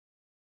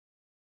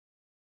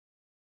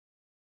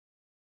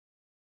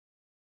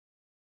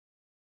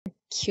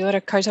Kia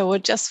ora koutou. We'll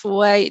just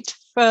wait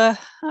for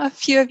a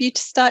few of you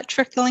to start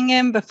trickling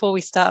in before we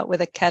start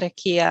with a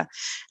karakia.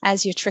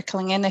 As you're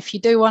trickling in, if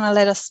you do want to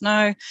let us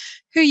know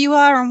who you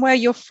are and where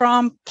you're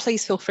from,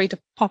 please feel free to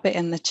pop it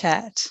in the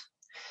chat.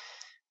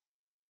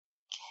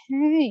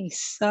 Okay,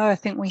 so I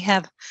think we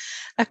have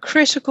a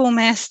critical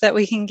mass that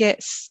we can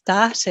get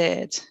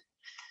started.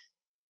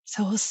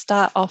 So we'll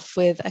start off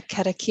with a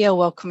karakia,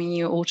 welcoming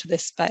you all to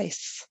this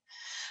space.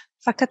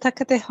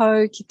 Whakataka te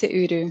hau ki te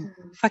uru,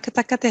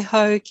 whakataka te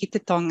hau ki te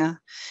tonga,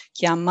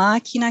 kia mā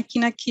kina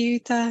kina ki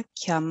uta,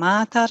 kia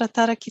mā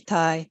taratara ki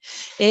tai,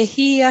 e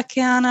hi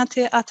ake ana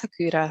te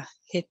atakura,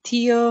 he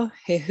tio,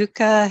 he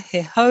huka,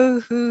 he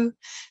hauhu,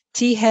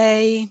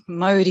 tihei,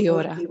 mauri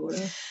ora.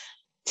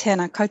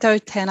 Tēnā koutou,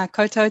 tēnā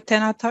koutou,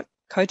 tēnā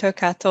koutou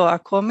katoa,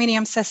 ko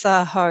miriam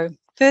sesa ho.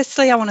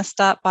 Firstly, I want to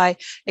start by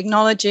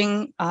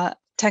acknowledging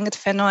tangata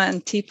whenua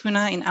and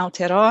tipuna in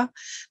Aotearoa,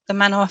 the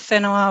manawa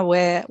whenua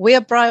where we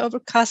are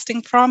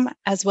broadcasting from,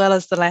 as well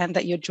as the land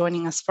that you're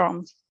joining us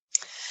from.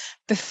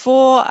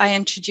 Before I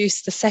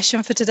introduce the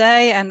session for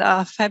today and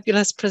our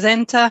fabulous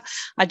presenter,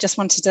 I just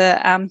wanted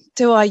to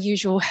do our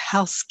usual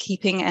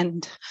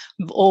housekeeping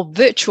or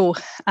virtual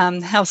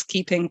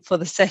housekeeping for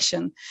the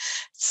session.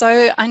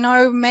 So I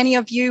know many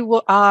of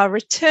you are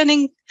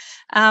returning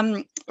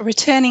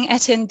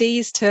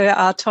attendees to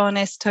our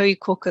Tauiwi Tauiwi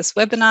Caucus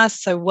webinars,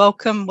 so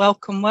welcome,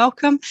 welcome,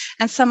 welcome.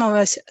 And some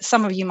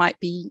of you might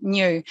be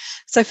new.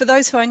 So for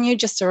those who are new,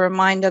 just a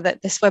reminder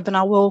that this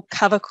webinar will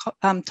cover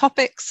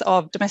topics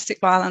of domestic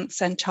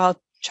violence and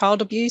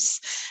child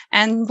abuse,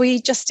 and we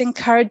just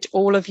encourage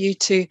all of you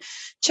to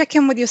check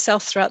in with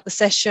yourself throughout the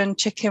session,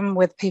 check in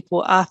with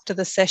people after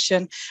the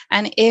session,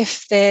 and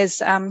if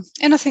there's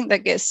anything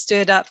that gets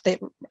stirred up,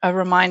 a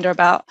reminder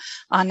about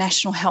our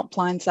national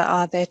helplines that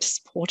are there to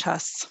support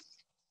us.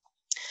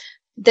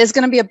 There's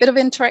going to be a bit of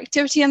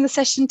interactivity in the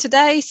session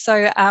today,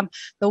 so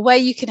the way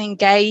you can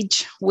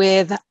engage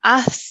with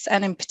us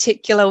and in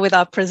particular with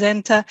our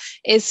presenter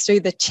is through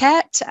the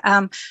chat.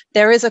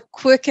 There is a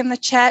quirk in the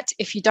chat.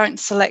 If you don't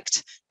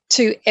select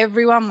to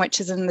everyone,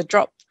 which is in the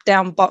drop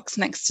down box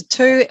next to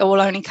two, it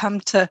will only come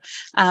to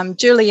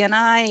Julie and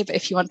I. But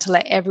if you want to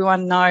let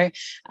everyone know,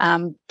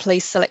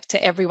 please select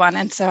to everyone.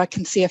 And so I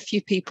can see a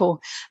few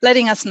people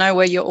letting us know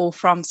where you're all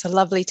from, so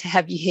lovely to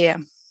have you here.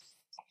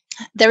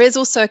 There is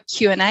also a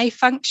Q&A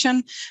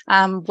function,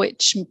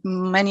 which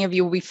many of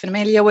you will be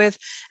familiar with,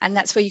 and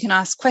that's where you can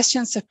ask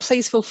questions. So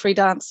please feel free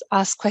to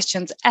ask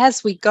questions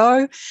as we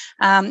go,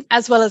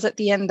 as well as at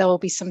the end, there will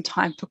be some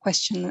time for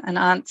question and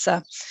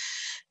answer.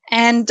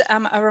 And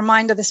a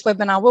reminder, this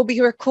webinar will be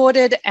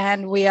recorded,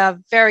 and we are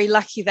very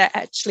lucky that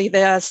actually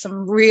there are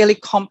some really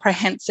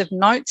comprehensive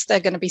notes that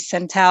are going to be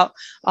sent out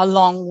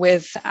along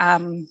with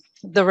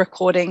the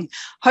recording,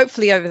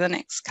 hopefully over the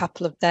next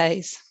couple of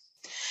days.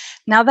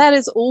 Now that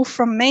is all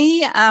from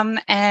me,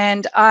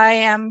 and I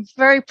am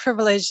very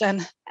privileged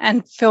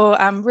and feel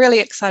really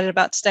excited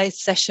about today's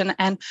session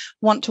and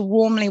want to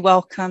warmly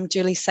welcome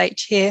Julie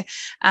Sage here,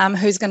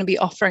 who's going to be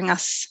offering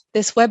us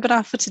this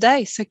webinar for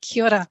today. So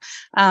kia ora,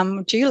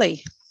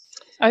 Julie,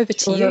 over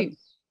to you.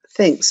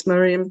 Thanks,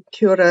 Miriam.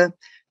 Kia ora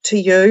to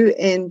you,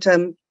 and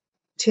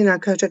tēnā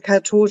koutou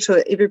katoa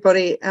to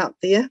everybody out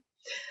there.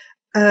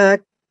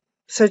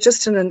 So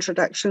just an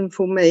introduction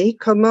for me.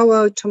 Ko mau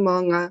au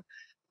tamanga,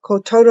 ko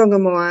tauranga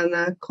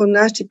moana, ko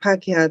Ngāti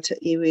Pākehā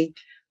Tauiwi,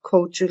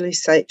 ko Julie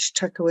Sage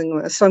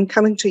Takawingoa. So I'm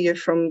coming to you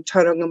from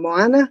Tauranga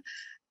Moana,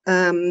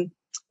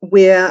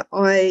 where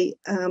I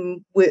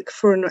work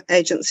for an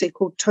agency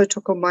called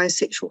Tautoko Mai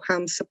Sexual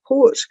Harm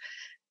Support,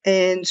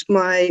 and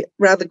my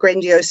rather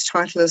grandiose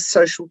title is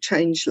Social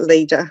Change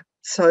Leader.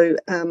 So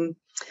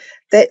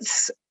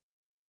that's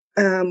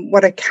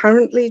what I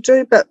currently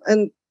do,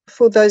 and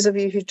for those of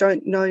you who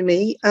don't know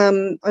me,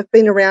 I've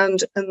been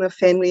around in the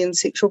family and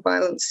sexual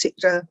violence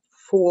sector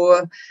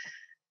for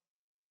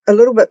a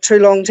little bit too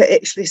long to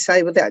actually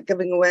say without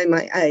giving away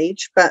my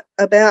age, but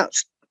about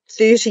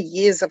 30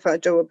 years if I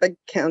do a big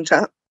count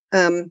up.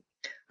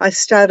 I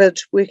started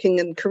working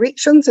in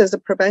corrections as a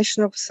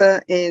probation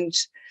officer, and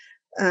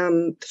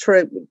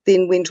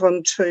then went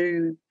on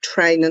to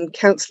train in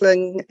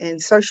counselling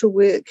and social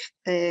work,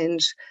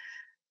 and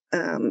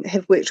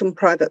have worked in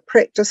private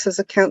practice as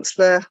a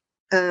counsellor.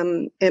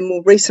 And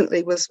more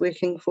recently was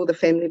working for the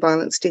Family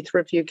Violence Death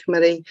Review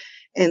Committee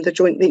and the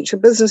Joint Venture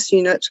Business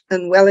Unit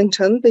in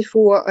Wellington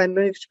before I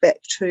moved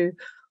back to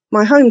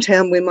my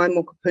hometown where my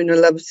mokopuna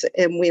lives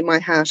and where my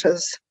heart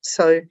is.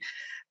 So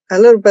a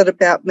little bit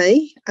about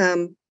me,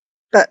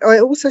 but I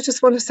also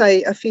just want to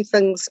say a few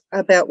things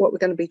about what we're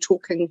going to be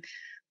talking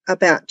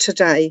about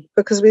today,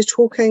 because we're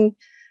talking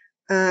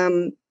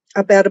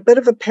about a bit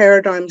of a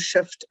paradigm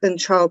shift in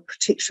child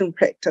protection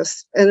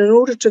practice. And in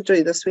order to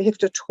do this, we have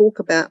to talk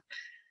about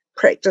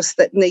practice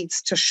that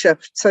needs to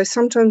shift. So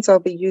sometimes I'll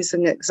be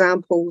using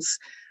examples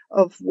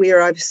of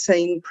where I've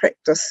seen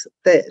practice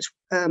that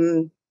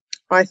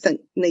I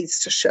think needs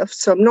to shift.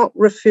 So I'm not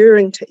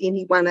referring to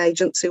any one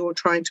agency or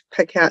trying to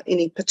pick out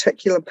any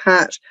particular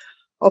part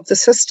of the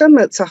system.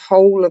 It's a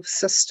whole of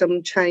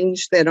system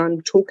change that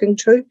I'm talking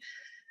to.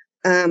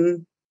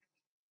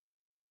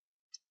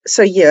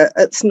 So yeah,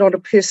 it's not a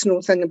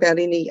personal thing about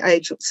any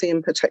agency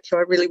in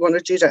particular. I really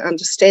wanted you to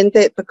understand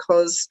that,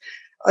 because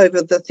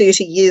over the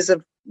 30 years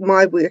of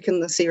my work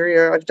in this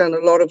area, I've done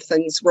a lot of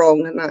things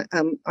wrong,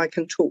 and I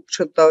can talk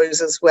to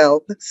those as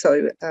well.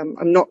 So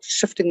I'm not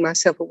shifting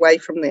myself away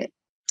from that.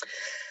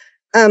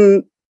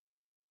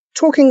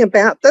 Talking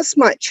about this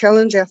might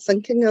challenge our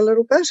thinking a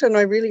little bit, and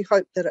I really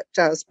hope that it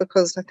does,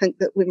 because I think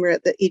that when we're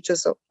at the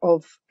edges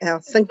of our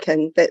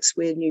thinking, that's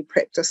where new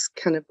practice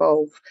can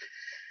evolve.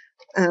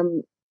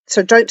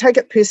 So don't take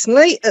it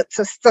personally. It's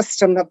a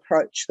system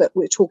approach that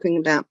we're talking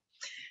about.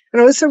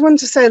 And I also want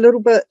to say a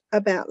little bit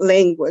about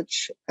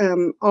language.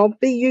 I'll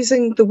be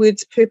using the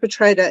words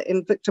perpetrator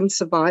and victim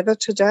survivor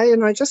today,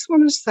 and I just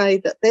want to say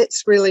that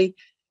that's really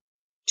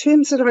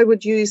terms that I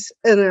would use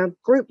in a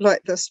group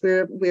like this,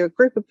 where we're a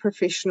group of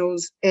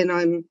professionals, and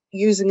I'm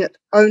using it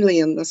only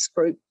in this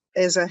group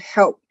as a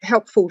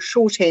helpful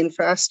shorthand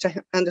for us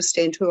to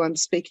understand who I'm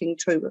speaking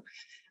to,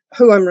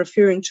 who I'm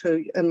referring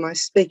to in my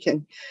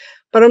speaking.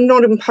 But I'm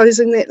not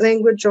imposing that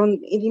language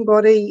on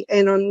anybody,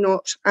 and I'm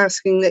not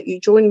asking that you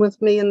join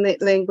with me in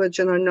that language.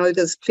 And I know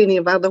there's plenty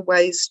of other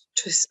ways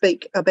to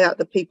speak about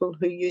the people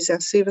who use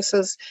our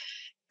services.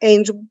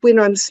 And when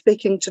I'm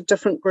speaking to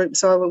different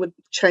groups, I would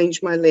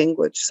change my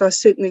language. So I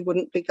certainly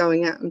wouldn't be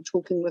going out and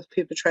talking with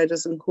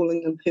perpetrators and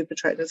calling them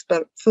perpetrators.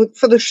 But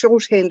for the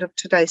shorthand of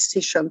today's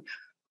session,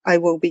 I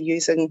will be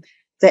using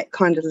that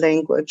kind of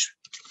language.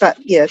 But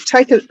yeah,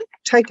 take it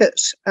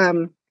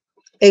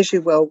as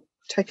you will.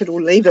 Take it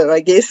or leave it, I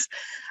guess.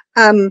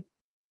 And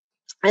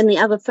the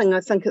other thing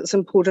I think it's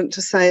important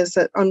to say is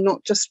that I'm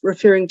not just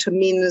referring to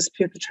men as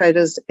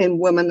perpetrators and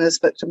women as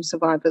victim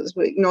survivors.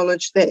 We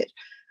acknowledge that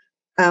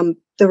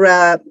there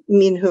are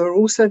men who are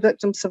also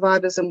victim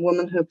survivors and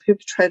women who are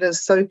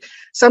perpetrators. So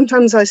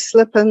sometimes I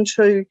slip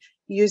into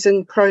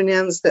using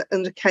pronouns that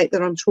indicate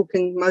that I'm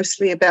talking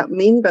mostly about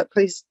men, but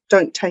please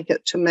don't take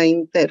it to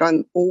mean that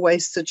I'm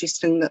always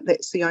suggesting that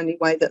that's the only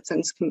way that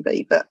things can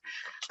be. But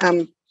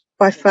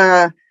by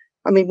far,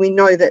 I mean, we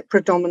know that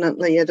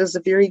predominantly it is a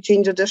very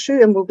gendered issue,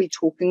 and we'll be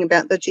talking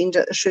about the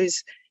gender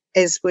issues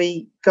as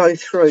we go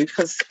through,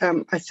 because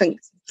I think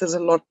there's a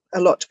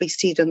lot to be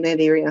said in that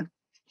area.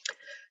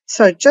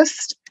 So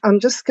I'm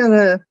just going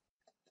to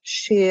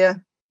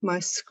share my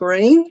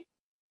screen.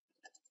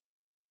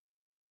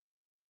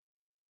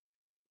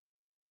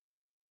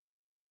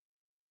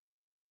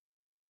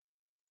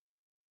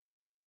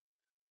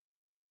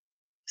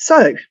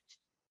 So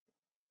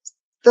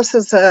this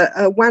is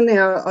a 1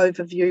 hour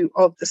overview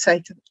of the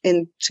Safe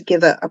and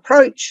Together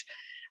approach,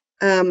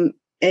 and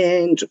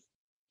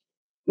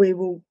we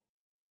will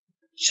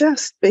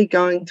just be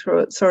going through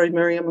it. Sorry,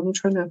 Miriam, I'm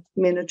trying to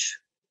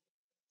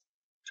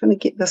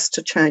get this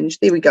to change.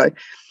 There we go.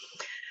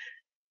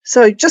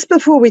 So just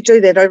before we do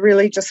that, I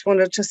really just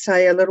wanted to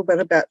say a little bit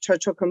about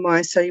Tautoko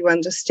Mai, so you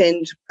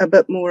understand a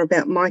bit more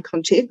about my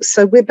context.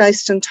 So we're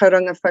based in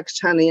Tauranga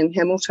Whakatane in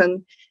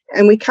Hamilton,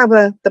 and we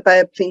cover the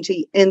Bay of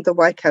Plenty and the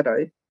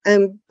Waikato.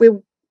 And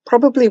we're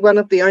probably one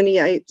of the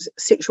only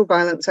sexual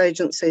violence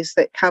agencies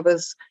that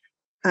covers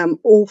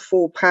all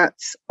 4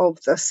 parts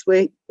of this.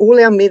 All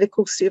our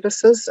medical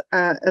services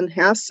are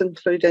in-house,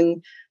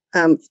 including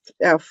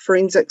our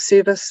forensic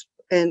service,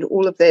 and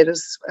all of that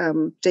is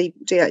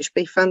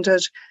DHB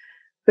funded.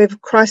 We have a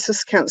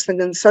crisis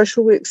counselling and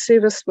social work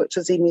service, which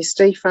is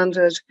MSD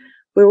funded.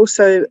 We're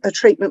also a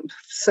treatment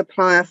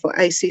supplier for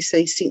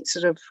ACC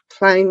sensitive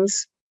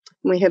claims.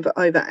 We have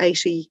over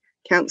 80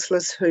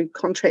 counsellors who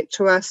contract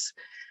to us.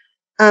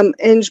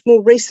 And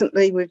more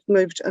recently, we've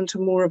moved into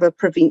more of a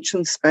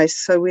prevention space.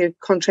 So we're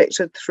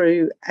contracted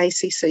through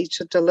ACC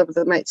to deliver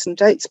the Mates and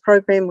Dates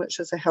program, which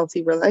is a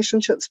healthy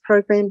relationships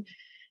program.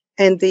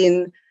 And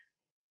then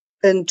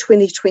in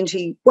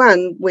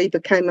 2021, we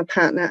became a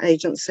partner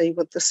agency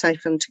with the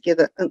Safe and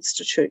Together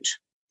Institute.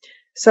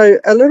 So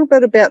a little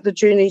bit about the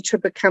journey to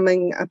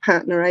becoming a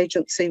partner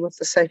agency with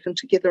the Safe and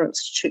Together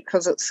Institute,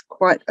 because it's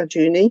quite a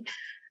journey.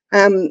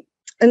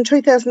 In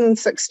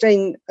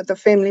 2016, the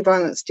Family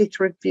Violence Death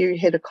Review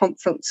had a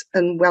conference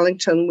in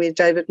Wellington where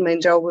David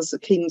Mandel was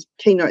the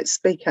keynote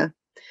speaker,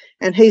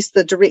 and he's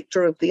the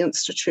director of the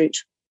Institute.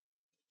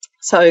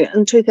 So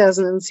in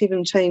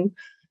 2017,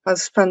 I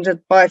was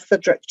funded by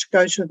FIDRIC to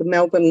go to the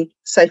Melbourne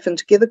Safe and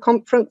Together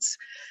conference.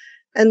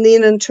 And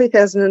then in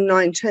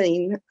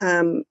 2019,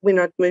 when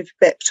I'd moved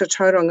back to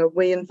Tauranga,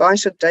 we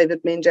invited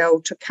David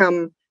Mandel to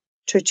come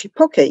to Te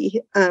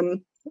Puke,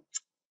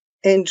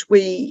 and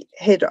we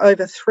had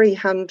over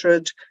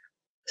 300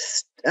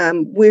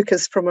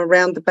 workers from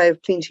around the Bay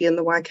of Plenty and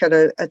the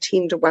Waikato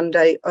attend a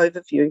one-day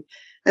overview.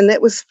 And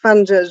that was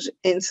funded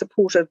and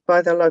supported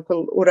by the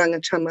local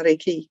Oranga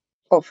Tamariki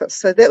office.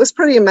 So that was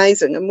pretty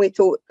amazing. And we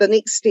thought the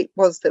next step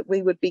was that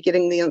we would be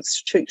getting the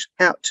Institute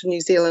out to New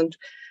Zealand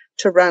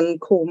to run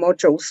core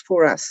modules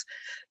for us.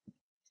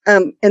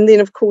 And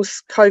then, of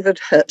course, COVID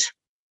hit,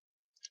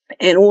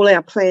 and all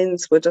our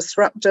plans were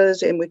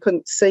disrupted, and we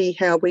couldn't see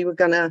how we were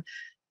going to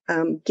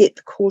get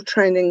the core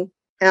training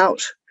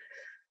out.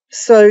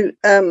 So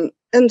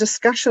in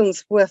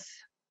discussions with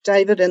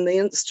David and the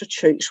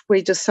Institute,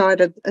 we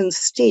decided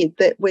instead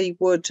that we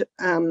would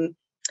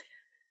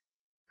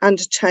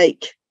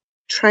undertake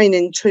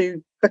training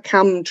to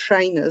become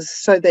trainers,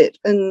 so that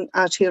in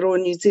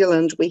Aotearoa, New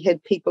Zealand, we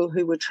had people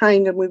who were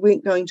trained and we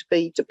weren't going to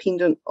be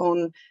dependent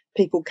on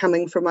people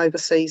coming from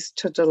overseas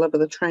to deliver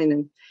the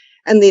training.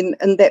 And then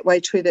in that way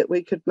too, that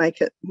we could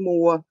make it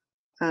more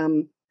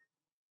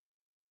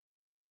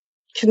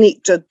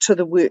connected to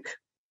the work,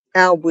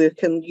 our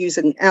work, and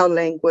using our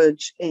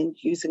language and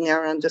using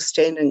our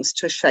understandings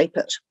to shape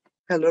it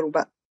a little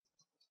bit.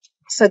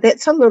 So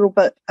that's a little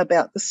bit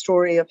about the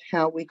story of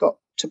how we got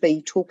to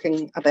be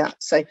talking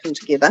about Safe and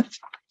Together.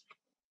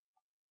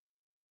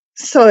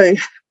 So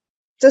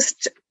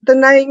just the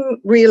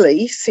name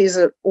really says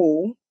it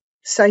all.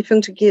 Safe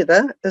and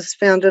Together is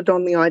founded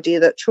on the idea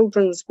that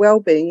children's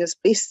well-being is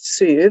best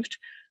served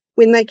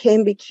when they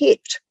can be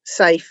kept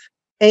safe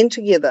and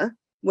together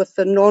with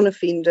the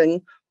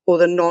non-offending or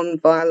the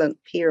non-violent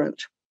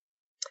parent.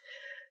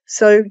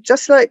 So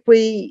just like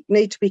we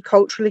need to be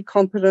culturally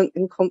competent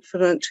and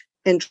confident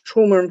and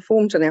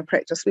trauma-informed in our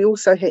practice, we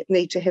also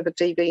need to have a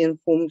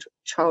DV-informed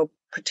child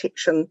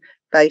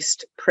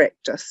protection-based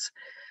practice.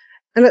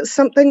 And it's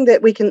something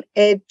that we can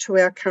add to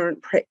our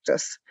current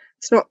practice.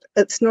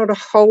 It's not a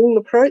whole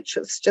approach.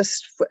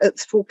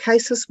 It's for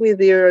cases where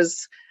there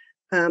is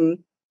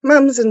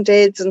mums and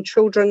dads and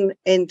children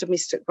and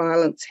domestic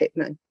violence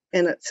happening.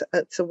 And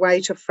it's a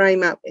way to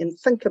frame up and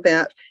think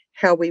about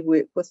how we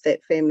work with that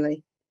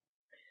family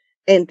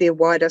and their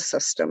wider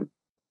system.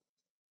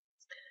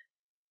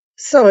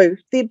 So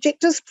the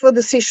objectives for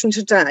the session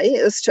today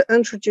is to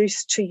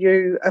introduce to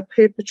you a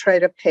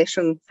perpetrator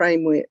pattern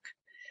framework.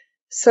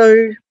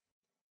 So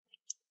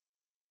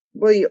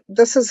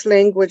this is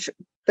language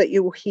that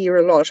you'll hear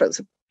a lot. It's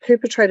a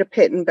perpetrator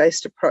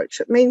pattern-based approach.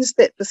 It means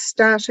that the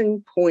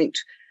starting point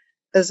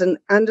is an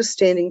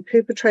understanding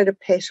perpetrator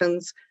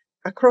patterns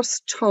across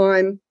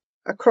time,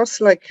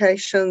 across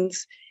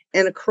locations,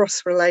 and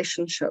across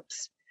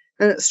relationships.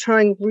 And it's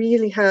trying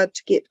really hard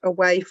to get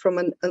away from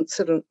an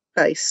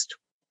incident-based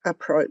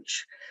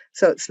approach.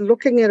 So it's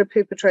looking at a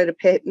perpetrator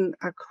pattern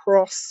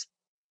across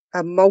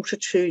a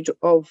multitude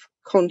of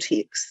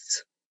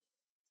contexts.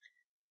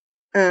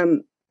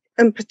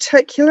 In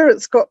particular,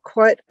 it's got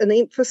quite an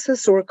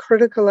emphasis or a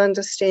critical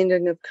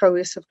understanding of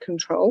coercive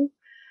control.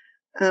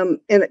 And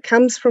it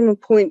comes from a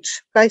point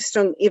based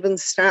on Evan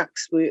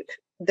Stark's work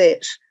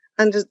that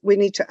we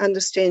need to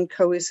understand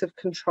coercive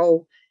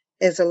control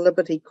as a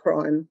liberty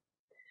crime.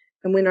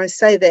 And when I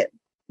say that,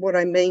 what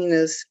I mean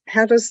is,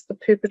 how does the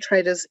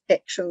perpetrator's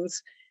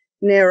actions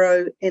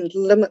narrow and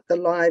limit the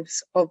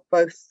lives of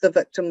both the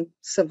victim,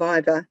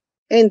 survivor,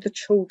 and the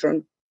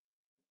children?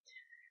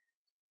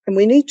 And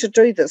we need to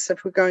do this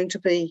if we're going to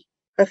be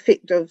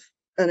effective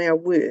in our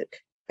work.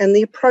 And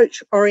the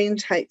approach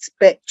orientates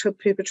back to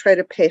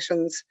perpetrator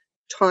patterns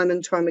time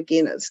and time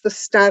again. It's the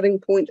starting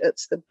point,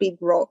 it's the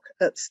bedrock,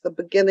 it's the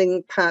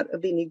beginning part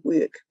of any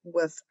work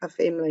with a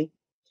family.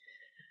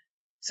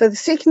 So the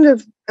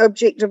second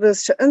objective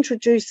is to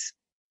introduce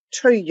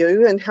to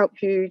you and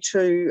help you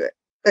to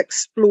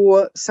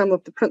explore some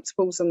of the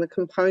principles and the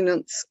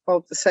components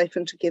of the Safe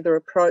and Together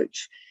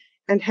approach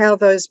and how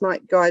those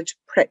might guide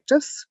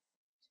practice.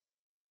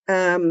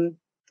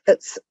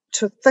 It's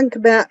to think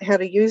about how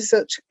to use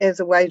it as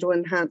a way to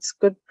enhance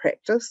good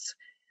practice,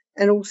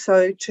 and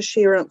also to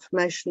share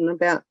information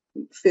about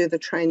further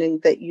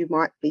training that you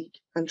might be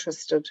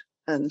interested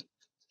in.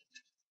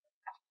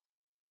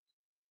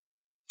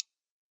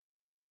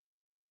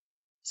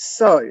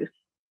 So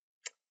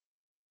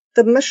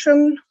the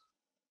mission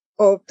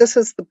this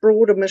is the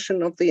broader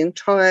mission of the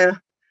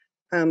entire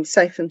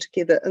Safe and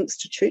Together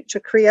Institute,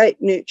 to create,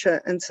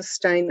 nurture and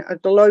sustain a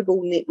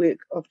global network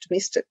of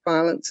domestic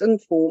violence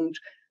informed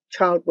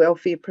child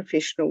welfare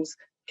professionals,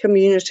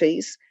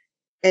 communities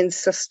and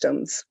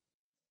systems.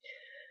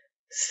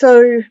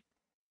 So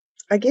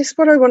I guess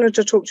what I wanted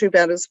to talk to you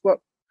about is what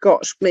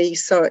got me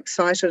so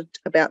excited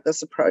about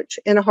this approach,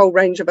 and a whole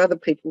range of other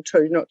people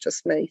too, not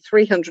just me.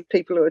 300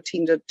 people who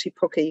attended Te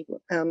Puke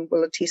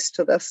will attest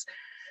to this.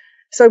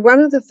 So one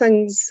of the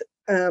things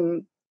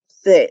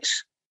that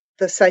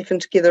the Safe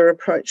and Together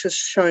approach is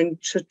shown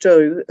to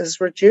do is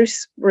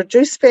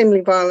reduce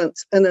family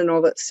violence in and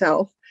of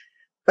itself,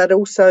 but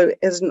also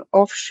as an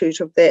offshoot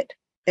of that,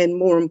 and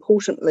more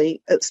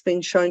importantly, it's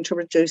been shown to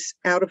reduce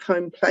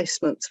out-of-home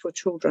placements for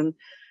children.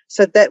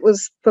 So that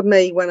was, for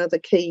me, one of the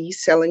key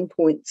selling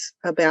points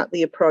about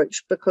the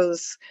approach,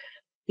 because,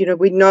 you know,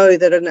 we know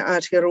that in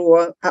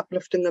Aotearoa,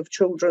 uplifting of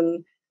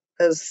children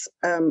is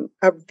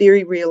a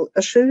very real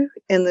issue,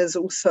 and there's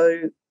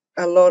also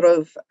a lot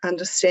of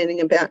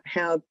understanding about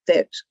how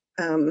that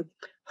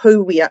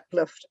who we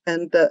uplift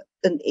and the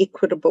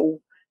inequitable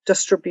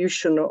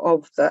distribution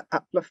of the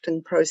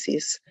uplifting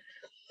process.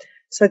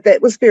 So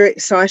that was very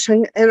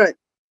exciting. And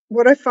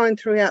what I find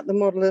throughout the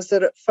model is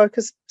that it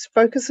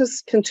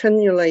focuses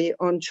continually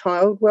on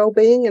child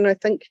wellbeing, and I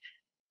think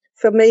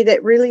for me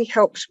that really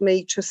helped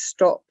me to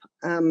stop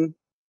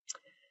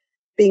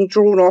being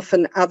drawn off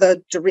in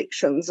other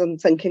directions and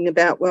thinking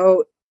about,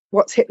 well,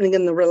 what's happening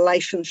in the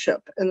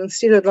relationship. And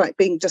instead of like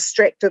being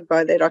distracted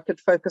by that, I could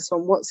focus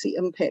on what's the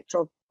impact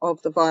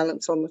of the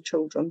violence on the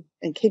children,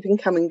 and keeping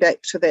coming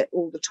back to that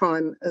all the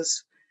time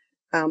is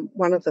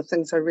one of the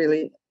things I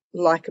really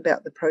like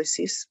about the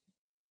process.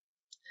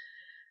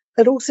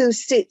 It also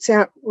sets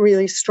out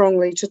really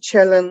strongly to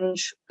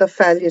challenge the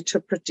failure to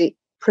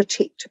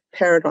protect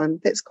paradigm.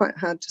 That's quite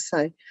hard to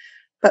say.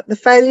 But the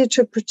failure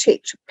to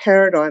protect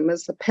paradigm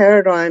is the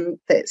paradigm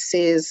that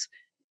says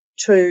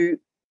to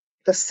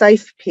the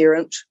safe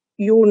parent,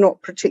 you're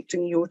not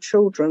protecting your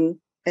children,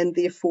 and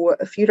therefore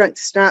if you don't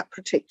start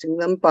protecting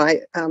them by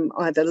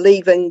either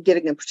leaving,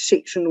 getting a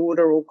protection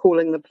order, or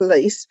calling the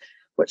police,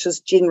 which is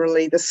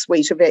generally the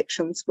suite of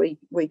actions we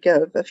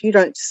give, if you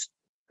don't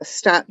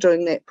start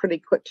doing that pretty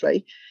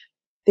quickly,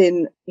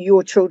 then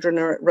your children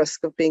are at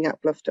risk of being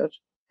uplifted.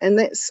 And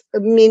that's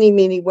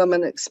many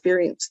women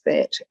experience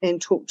that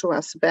and talk to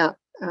us about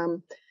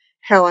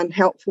how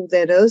unhelpful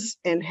that is,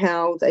 and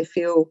how they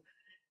feel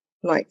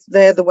like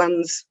they're the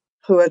ones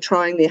who are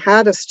trying their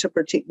hardest to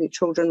protect their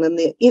children, and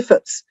their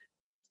efforts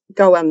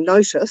go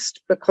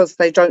unnoticed because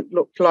they don't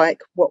look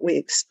like what we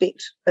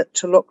expect it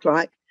to look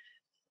like.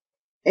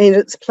 And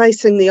it's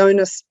placing the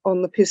onus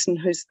on the person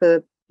who's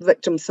the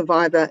victim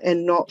survivor,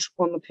 and not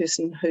on the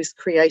person who's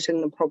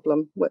creating the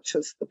problem, which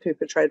is the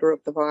perpetrator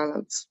of the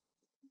violence.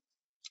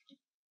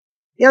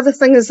 The other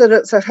thing is that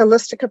it's a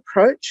holistic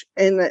approach,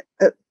 and that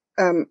it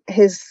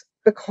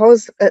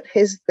because it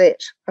has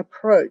that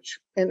approach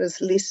and is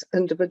less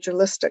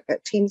individualistic,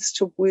 it tends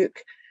to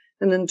work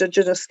in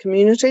Indigenous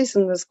communities,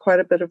 and there's quite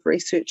a bit of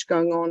research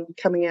going on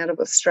coming out of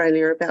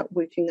Australia about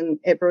working in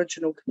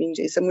Aboriginal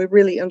communities, and we're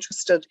really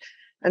interested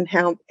in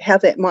how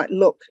that might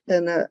look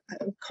in a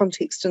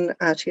context in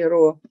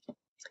Aotearoa.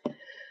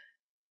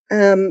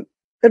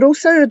 It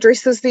also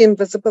addresses the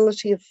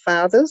invisibility of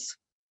fathers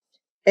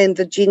and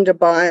the gender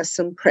bias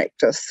in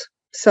practice.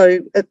 So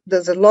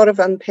there's a lot of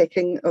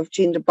unpacking of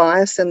gender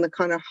bias and the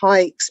kind of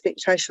high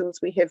expectations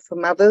we have for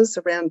mothers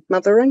around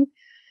mothering,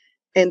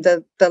 and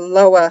the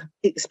lower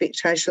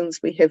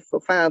expectations we have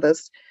for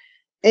fathers,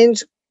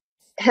 and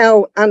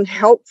how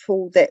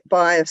unhelpful that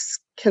bias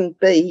can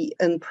be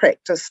in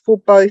practice for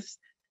both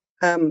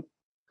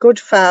good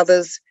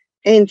fathers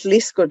and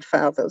less good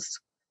fathers.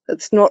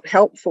 It's not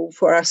helpful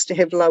for us to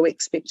have low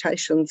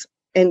expectations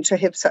and to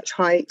have such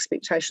high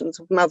expectations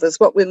of mothers.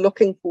 What we're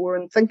looking for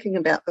in thinking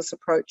about this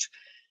approach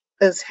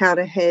is how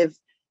to have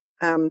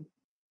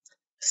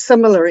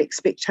similar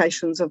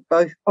expectations of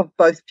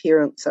both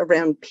parents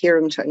around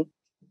parenting.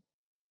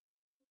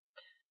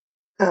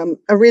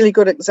 A really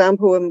good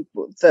example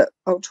that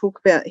I'll talk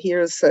about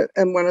here is that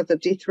in one of the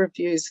death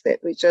reviews that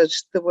we did,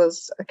 there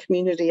was a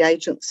community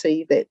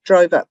agency that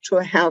drove up to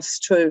a house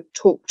to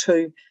talk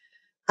to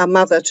a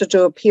mother to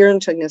do a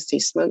parenting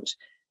assessment.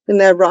 When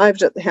they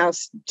arrived at the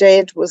house,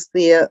 Dad was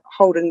there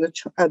holding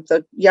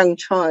the young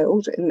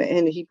child,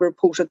 and he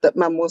reported that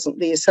Mum wasn't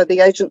there. So the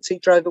agency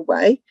drove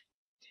away,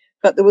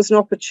 but there was an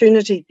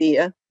opportunity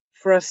there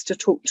for us to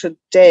talk to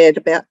Dad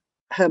about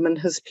him and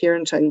his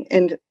parenting.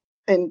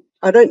 And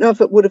I don't know if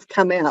it would have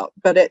come out,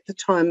 but at the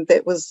time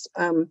that was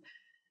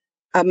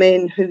a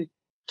man who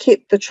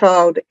kept the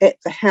child at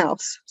the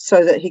house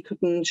so that he could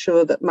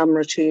ensure that Mum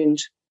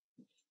returned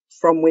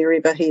from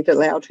wherever he'd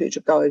allowed her to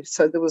go.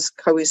 So there was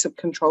coercive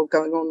control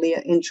going on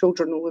there, and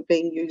children were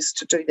being used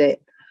to do that.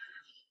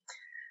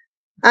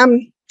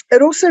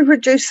 It also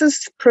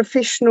reduces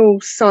professional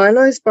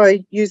silos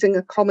by using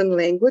a common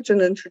language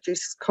and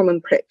introduces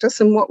common practice.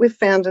 And what we've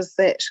found is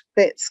that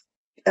that's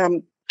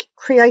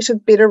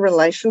created better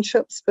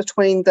relationships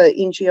between the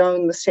NGO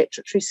and the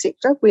statutory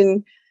sector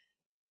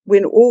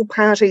when all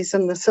parties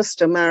in the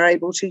system are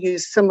able to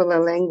use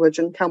similar language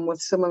and come with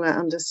similar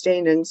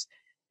understandings,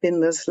 then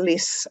there's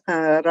less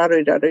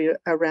raru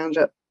around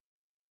it.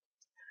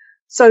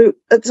 So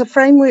it's a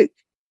framework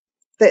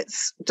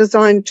that's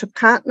designed to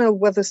partner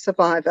with a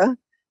survivor,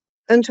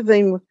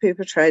 intervene with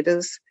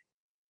perpetrators,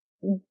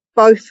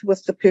 both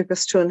with the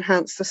purpose to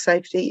enhance the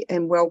safety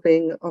and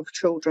well-being of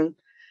children.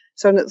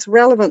 So it's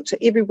relevant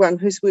to everyone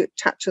whose work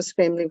touches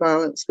family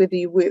violence, whether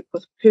you work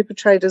with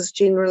perpetrators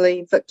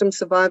generally, victim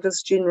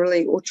survivors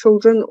generally, or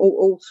children, or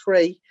all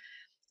three.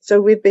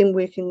 So we've been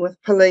working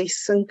with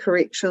police and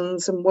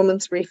corrections and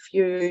women's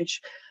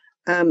refuge,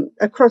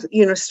 across,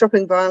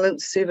 stopping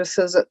violence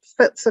services. It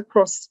fits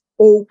across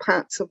all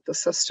parts of the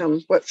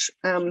system, which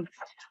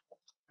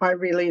I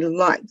really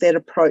like that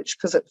approach,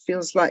 because it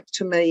feels like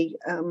to me,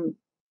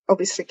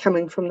 obviously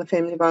coming from the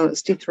Family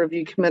Violence Death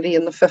Review Committee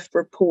in the 5th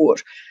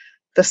report,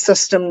 the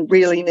system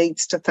really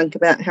needs to think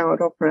about how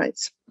it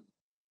operates.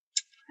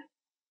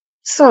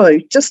 So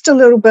just a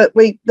little bit,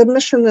 the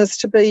mission is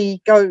to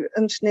go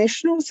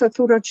international. So I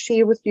thought I'd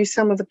share with you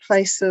some of the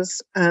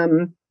places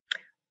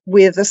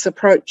where this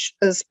approach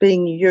is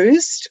being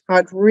used.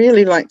 I'd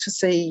really like to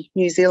see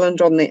New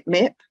Zealand on that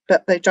map,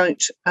 but they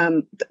don't,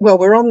 well,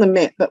 we're on the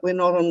map, but we're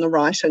not on the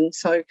writing.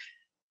 So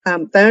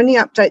they only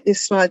update their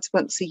slides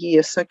once a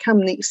year. So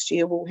come next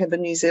year, we'll have a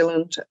New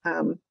Zealand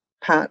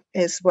part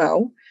as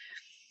well.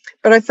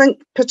 But I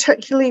think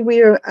particularly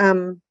where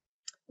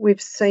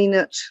we've seen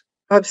it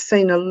I've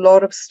seen a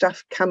lot of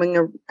stuff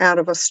coming out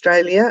of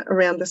Australia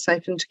around the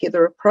Safe and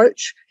Together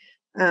approach.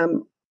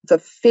 The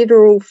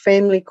Federal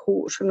Family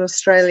Court in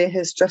Australia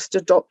has just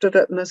adopted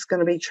it and is going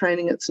to be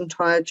training its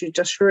entire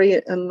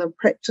judiciary in the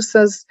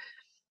practices.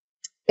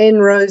 Anne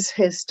Rose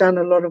has done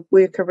a lot of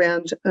work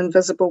around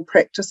invisible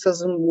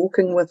practices and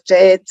walking with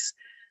dads,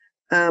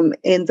 and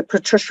the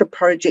Patricia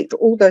Project.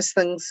 All those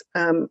things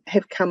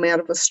have come out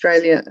of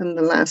Australia in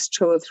the last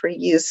 2 or 3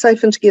 years.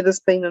 Safe and Together's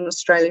been in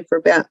Australia for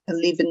about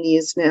 11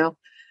 years now.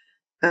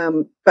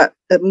 But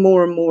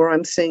more and more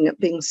I'm seeing it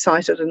being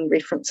cited in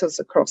references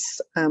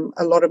across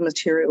a lot of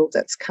material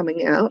that's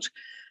coming out.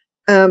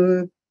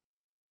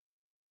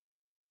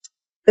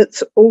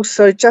 It's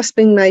also just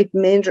been made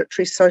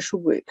mandatory social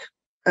work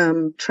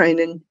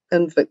training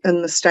in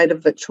the state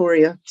of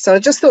Victoria. So I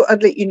just thought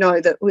I'd let you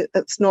know that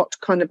it's not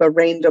kind of a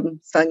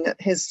random thing.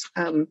 It has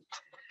a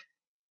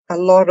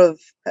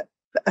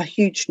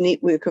huge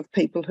network of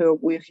people who are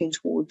working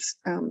towards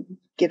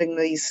getting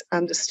these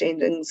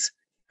understandings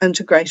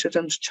integrated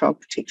into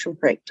child protection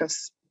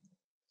practice.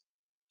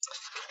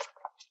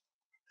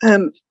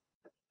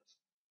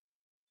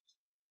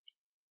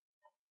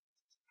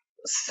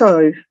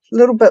 So a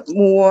little bit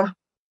more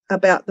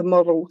about the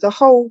model. The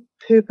whole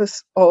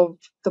purpose of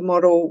the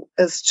model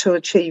is to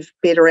achieve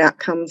better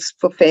outcomes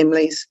for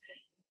families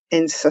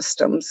and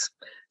systems.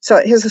 So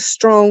it has a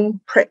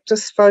strong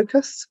practice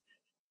focus.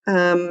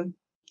 It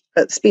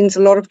spends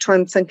a lot of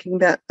time thinking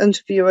about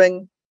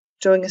interviewing,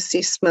 doing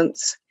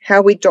assessments,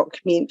 how we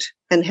document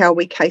and how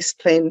we case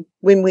plan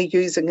when we're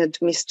using a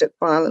domestic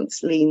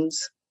violence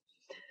lens.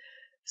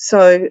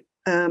 So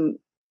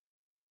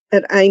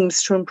it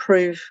aims to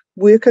improve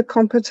worker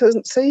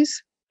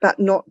competencies, but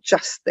not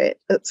just that.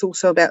 It's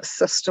also about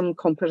system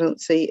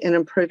competency and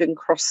improving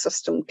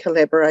cross-system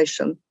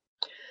collaboration.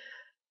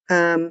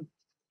 At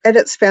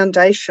its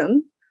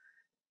foundation,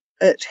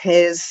 it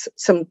has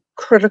some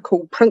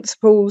critical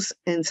principles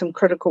and some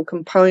critical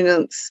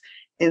components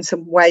and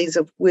some ways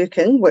of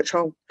working, which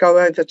I'll go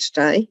over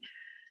today.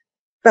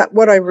 But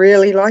what I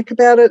really like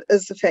about it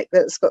is the fact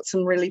that it's got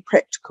some really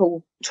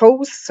practical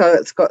tools. So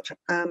it's got,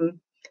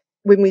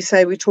 when we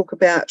talk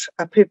about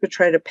a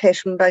perpetrator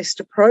pattern-based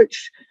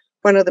approach,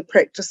 one of the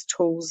practice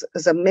tools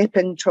is a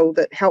mapping tool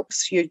that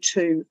helps you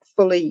to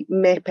fully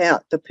map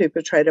out the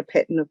perpetrator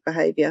pattern of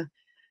behaviour.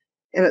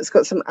 And it's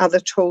got some other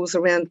tools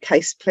around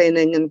case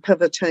planning and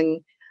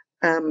pivoting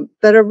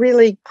that are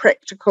really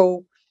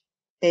practical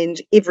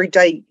and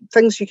everyday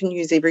things you can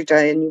use every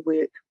day in your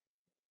work.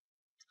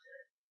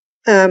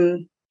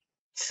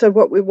 So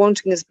what we're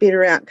wanting is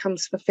better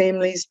outcomes for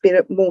families,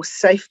 more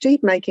safety,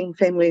 making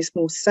families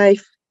more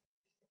safe,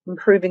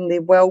 improving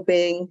their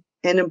well-being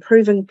and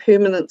improving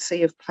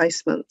permanency of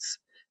placements.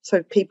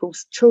 So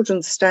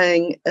children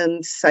staying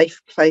in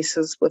safe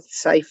places with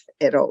safe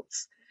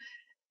adults,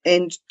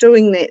 and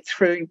doing that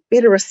through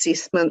better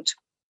assessment,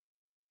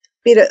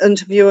 better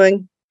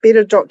interviewing,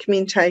 better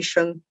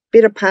documentation,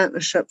 better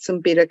partnerships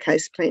and better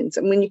case plans.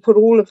 And when you put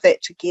all of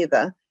that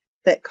together,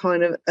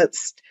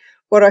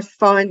 what I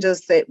find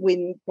is that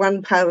when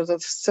one part of the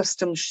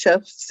system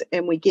shifts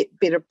and we get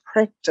better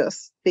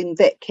practice, then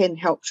that can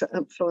help to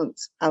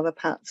influence other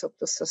parts of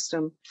the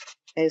system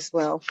as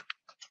well.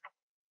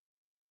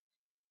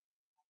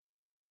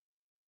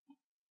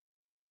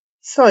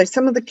 So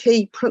some of the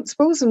key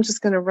principles, I'm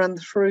just going to run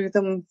through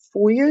them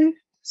for you.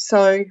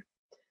 So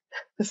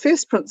the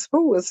first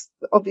principle is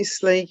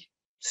obviously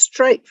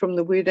straight from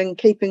the wording,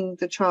 keeping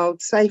the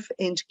child safe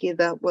and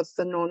together with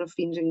the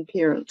non-offending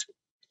parent.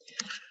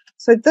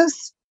 So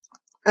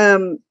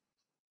the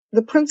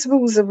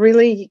principles are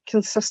really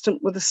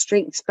consistent with a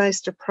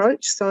strengths-based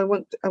approach. So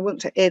I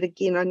want to add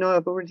again, I know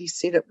I've already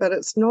said it, but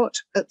it's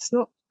not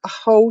a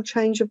whole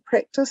change of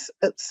practice.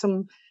 It's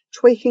some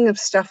tweaking of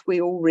stuff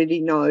we already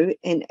know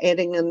and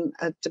adding in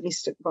a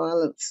domestic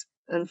violence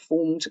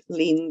informed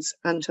lens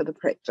into the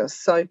practice.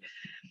 So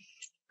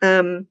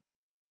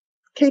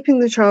keeping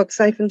the child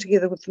safe and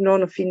together with the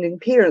non-offending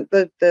parent,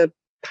 the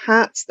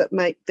parts that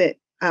make that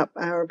up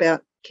are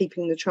about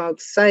keeping the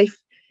child safe,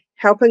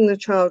 helping the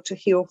child to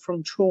heal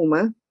from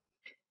trauma,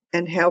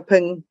 and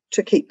helping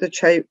to keep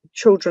the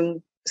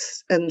children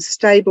in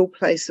stable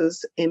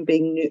places and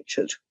being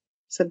nurtured.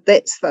 So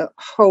that's the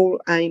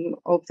whole aim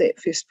of that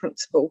first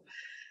principle.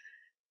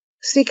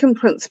 Second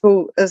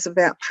principle is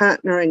about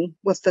partnering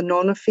with the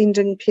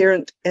non-offending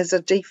parent as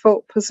a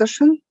default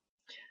position.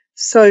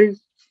 So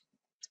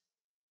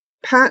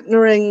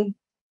partnering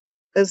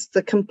is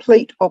the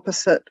complete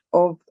opposite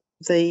of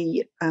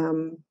the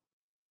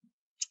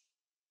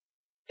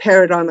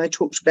paradigm I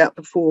talked about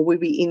before, where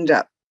we end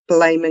up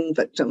blaming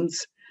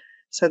victims.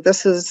 So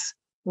this is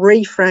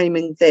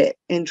reframing that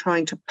and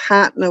trying to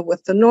partner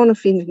with the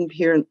non-offending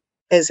parent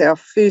as our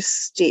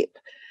first step.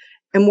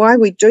 And why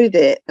we do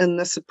that in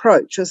this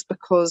approach is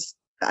because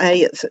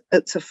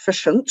it's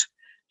efficient.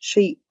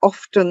 She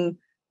often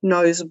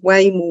knows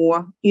way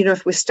more. You know,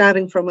 if we're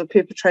starting from a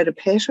perpetrator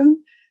pattern,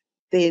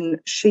 then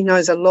she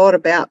knows a lot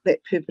about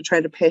that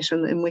perpetrator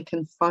pattern, and we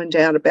can find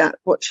out about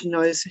what she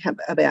knows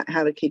about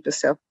how to keep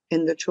herself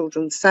and the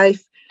children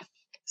safe.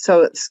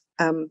 So it's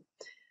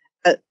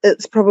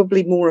it's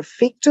probably more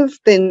effective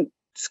than,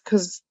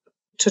 because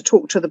to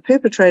talk to the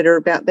perpetrator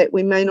about that,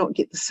 we may not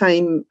get the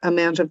same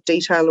amount of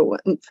detail or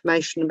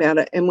information about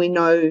it, and we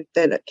know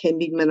that it can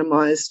be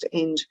minimised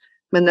and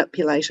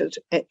manipulated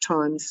at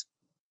times.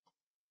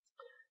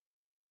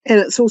 And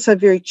it's also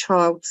very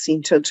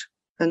child-centred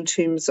in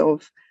terms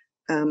of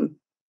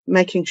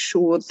making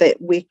sure that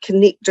we're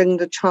connecting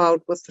the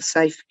child with the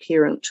safe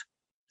parent.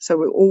 So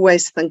we're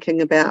always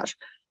thinking about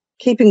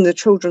keeping the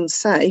children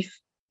safe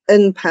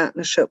in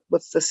partnership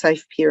with the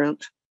safe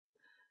parent.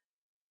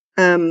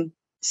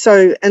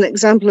 So an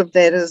example of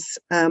that is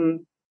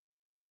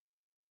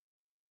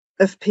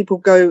if people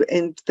go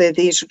and they're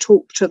there to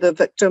talk to the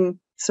victim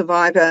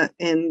survivor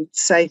and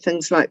say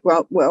things like,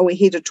 well, we're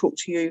here to talk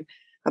to you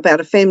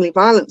about a family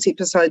violence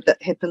episode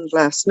that happened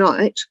last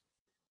night,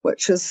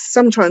 which is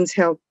sometimes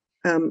how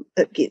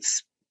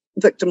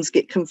victims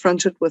get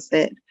confronted with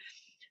that,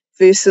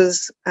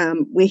 versus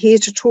we're here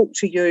to talk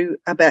to you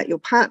about your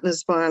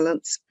partner's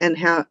violence and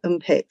how it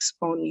impacts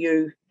on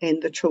you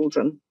and the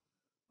children,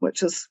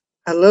 which is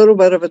a little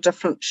bit of a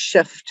different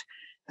shift.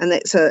 And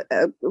that's a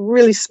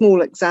really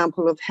small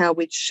example of how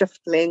we'd shift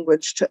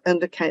language to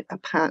indicate a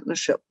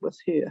partnership with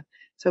her.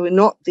 So we're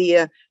not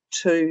there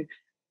to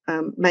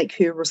make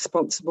her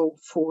responsible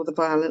for the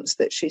violence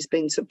that she's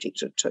been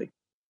subjected to.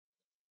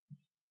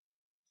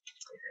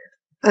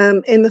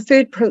 And the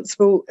third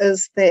principle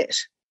is that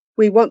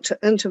we want to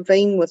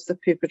intervene with the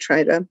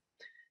perpetrator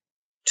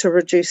to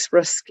reduce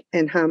risk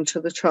and harm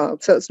to the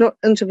child. So it's not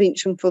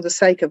intervention for the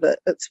sake of it.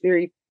 It's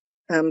very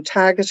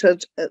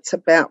targeted. It's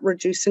about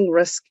reducing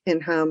risk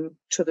and harm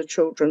to the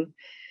children.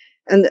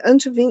 And the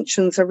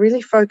interventions are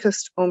really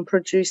focused on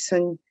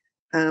producing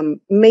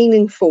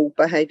meaningful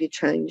behaviour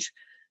change.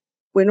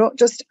 We're not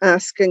just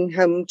asking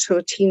him to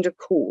attend a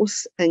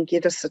course and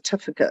get a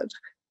certificate,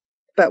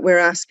 but we're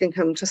asking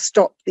him to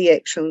stop the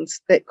actions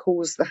that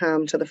cause the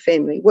harm to the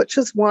family, which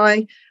is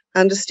why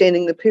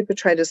understanding the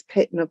perpetrator's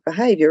pattern of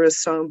behaviour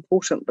is so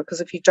important,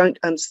 because if you don't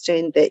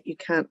understand that, you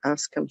can't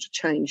ask him to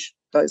change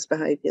those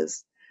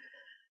behaviours.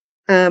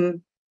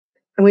 And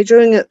we're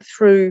doing it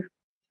through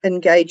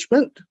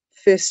engagement,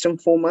 first and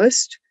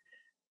foremost,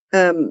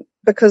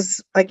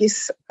 because I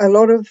guess a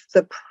lot of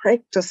the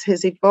practice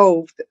has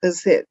evolved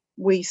is that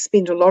we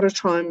spend a lot of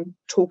time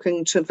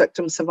talking to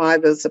victim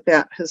survivors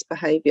about his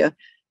behaviour,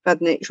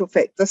 but in actual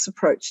fact, this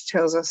approach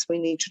tells us we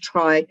need to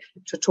try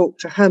to talk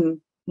to him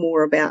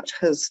more about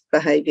his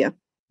behaviour.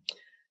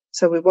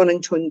 So we're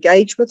wanting to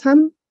engage with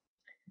him.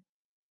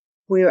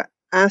 We're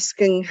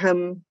asking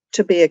him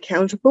to be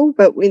accountable,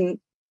 but when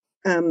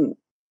I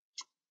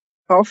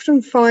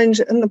often find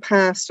in the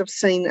past I've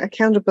seen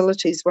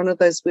accountability is one of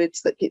those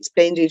words that gets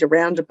bandied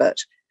around a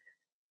bit,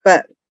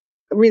 but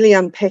really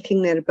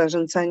unpacking that a bit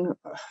and saying,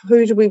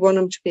 who do we want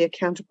him to be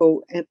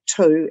accountable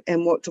to,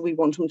 and what do we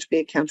want him to be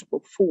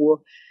accountable for?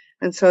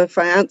 And so if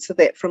I answer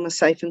that from a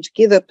safe and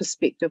together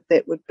perspective,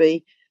 that would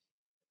be,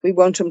 we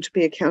want him to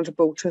be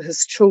accountable to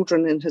his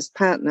children and his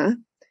partner,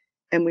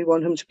 and we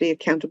want him to be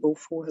accountable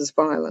for his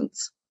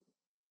violence.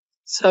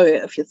 So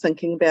if you're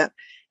thinking about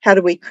how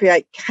do we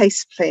create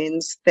case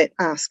plans that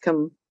ask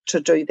him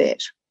to do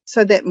that?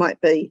 So that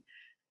might be,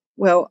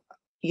 well,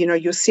 you know,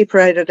 you're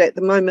separated at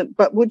the moment,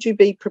 but would you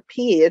be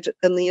prepared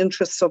in the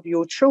interests of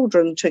your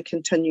children to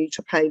continue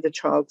to pay the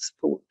child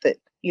support that,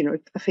 you know,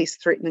 if he's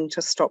threatening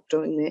to stop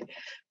doing that?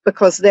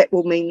 Because that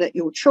will mean that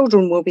your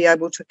children will be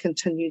able to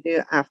continue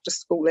their after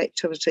school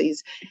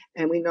activities.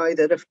 And we know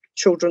that if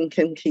children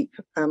can keep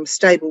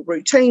stable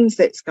routines,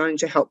 that's going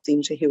to help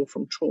them to heal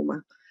from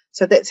trauma.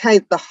 So that's how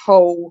the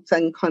whole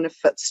thing kind of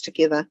fits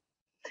together.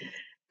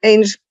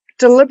 And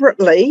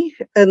deliberately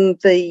in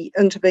the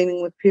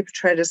intervening with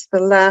perpetrators, the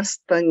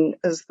last thing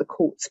is the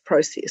courts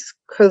process,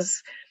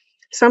 because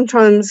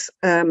sometimes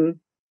there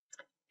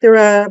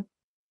are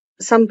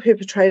some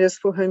perpetrators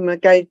for whom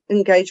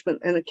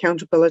engagement and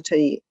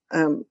accountability,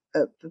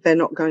 they're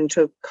not going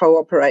to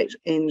cooperate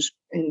and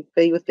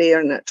be with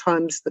there, and at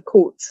times the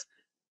courts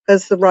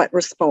is the right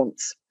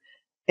response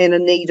and a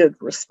needed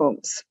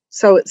response.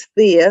 So it's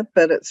there,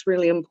 but it's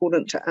really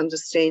important to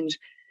understand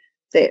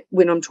that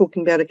when I'm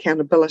talking about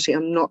accountability,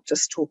 I'm not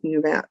just talking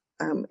about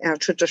our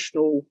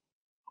traditional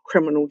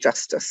criminal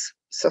justice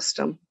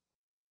system.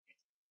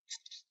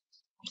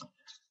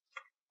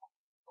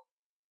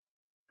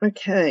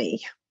 Okay.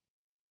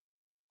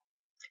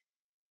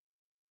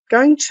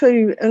 Going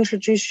to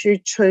introduce you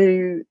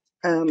to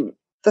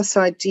this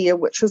idea,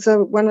 which is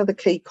one of the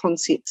key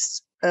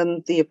concepts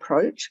in the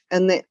approach,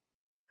 and that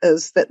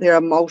is that there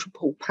are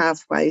multiple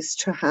pathways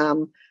to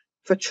harm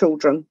for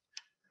children.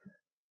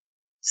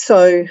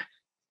 So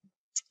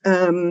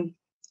I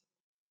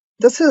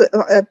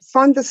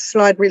find this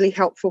slide really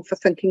helpful for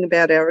thinking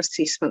about our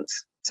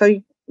assessments.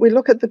 So we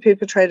look at the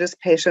perpetrator's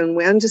pattern,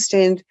 we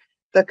understand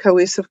the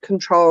coercive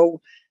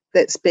control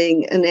that's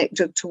being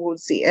enacted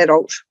towards the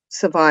adult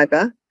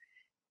survivor,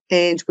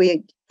 and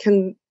we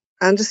can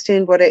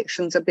understand what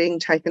actions are being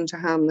taken to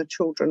harm the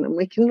children. And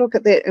we can look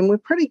at that, and we're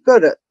pretty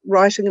good at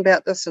writing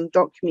about this and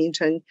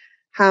documenting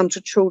harm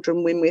to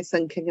children when we're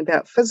thinking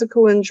about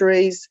physical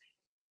injuries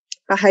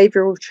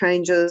behavioural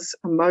changes,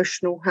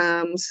 emotional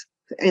harms,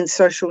 and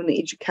social and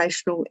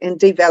educational and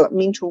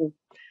developmental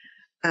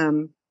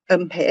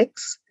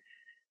impacts.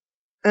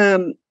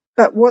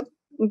 But what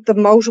the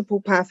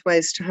multiple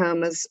pathways to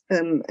harm is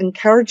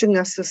encouraging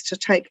us is to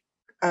take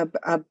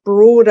a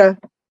broader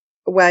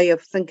way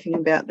of thinking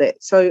about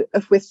that. So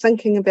if we're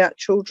thinking about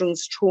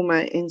children's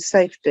trauma and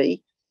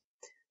safety,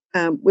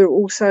 we're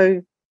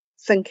also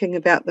thinking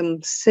about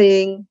them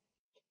seeing,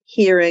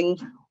 hearing,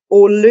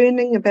 or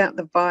learning about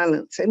the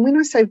violence. And when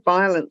I say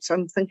violence,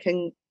 I'm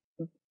thinking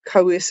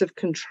coercive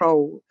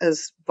control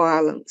is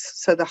violence.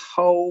 So the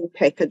whole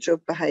package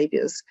of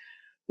behaviours.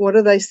 What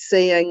are they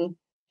seeing?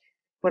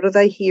 What are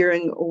they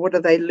hearing? Or what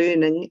are they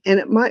learning? And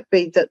it might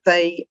be that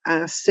they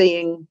are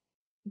seeing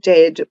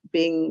dad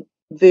being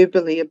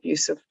verbally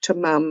abusive to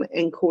mum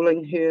and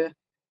calling her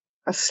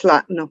a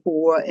slut and a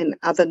whore and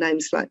other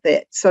names like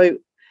that. So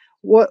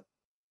what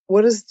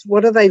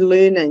are they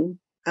learning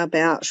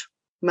about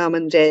mum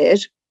and dad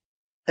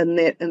in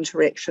that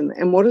interaction,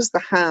 and what is the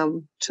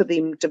harm to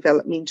them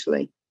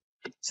developmentally?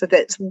 So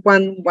that's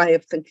one way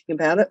of thinking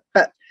about it.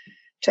 But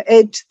to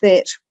add to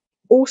that,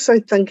 also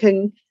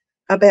thinking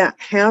about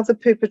how the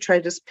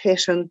perpetrator's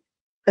pattern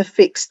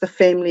affects the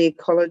family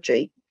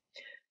ecology.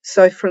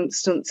 So for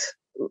instance,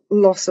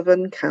 loss of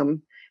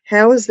income,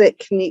 how is that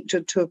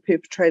connected to a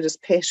perpetrator's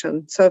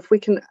pattern? So if we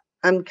can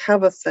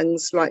uncover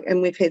things like,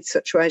 and we've had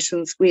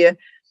situations where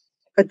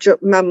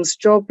mum's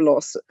job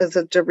loss is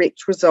a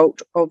direct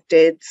result of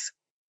dad's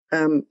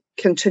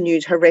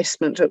continued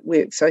harassment at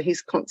work. So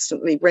he's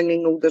constantly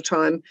ringing all the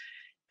time,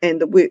 and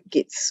the work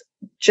gets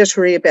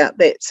jittery about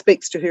that,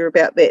 speaks to her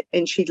about that,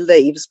 and she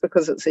leaves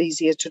because it's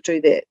easier to do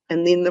that.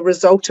 And then the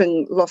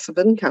resulting loss of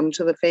income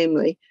to the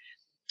family,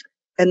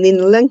 and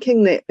then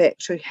linking that back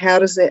to how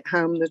does that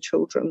harm the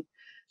children?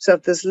 So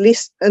if there's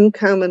less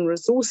income and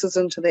resources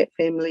into that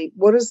family,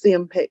 what is the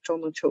impact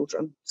on the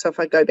children? So if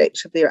I go back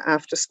to their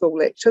after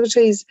school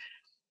activities,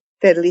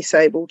 they're less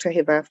able to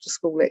have after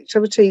school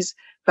activities,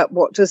 but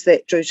what does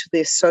that do to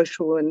their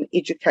social and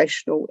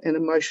educational and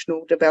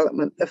emotional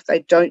development if they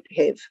don't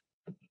have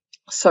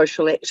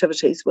social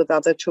activities with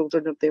other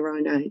children of their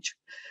own age?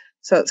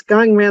 So it's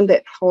going around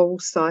that whole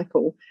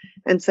cycle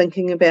and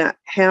thinking about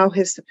how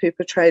has the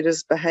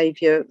perpetrator's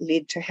behaviour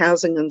led to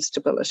housing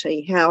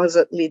instability? How has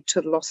it led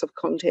to loss of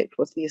contact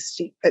with the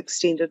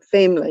extended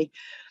family?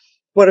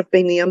 What have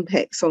been the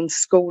impacts on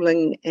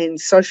schooling and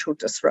social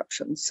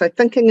disruptions? So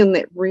thinking in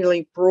that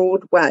really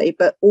broad way,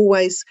 but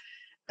always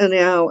in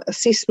our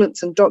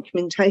assessments and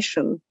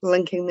documentation,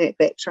 linking that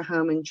back to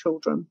harming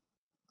children.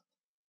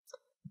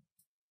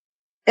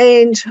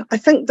 And I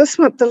think this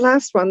one, the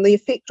last one, the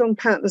effect on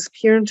partners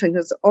parenting,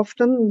 is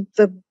often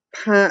the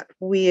part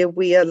where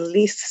we are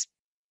less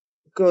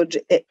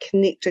good at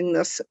connecting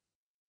this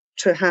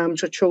to harm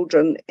to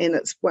children. And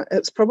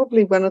it's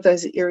probably one of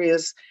those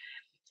areas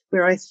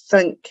where I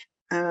think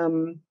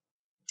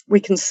we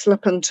can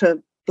slip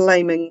into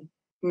blaming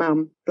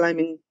mum,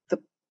 blaming the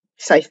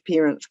safe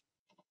parent.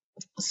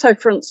 So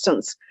for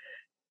instance,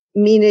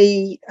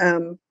 many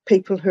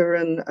people who are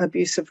in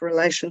abusive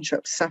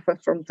relationships suffer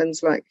from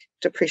things like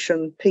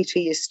depression,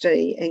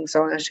 PTSD,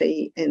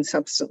 anxiety, and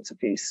substance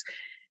abuse.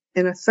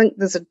 And I think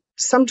there's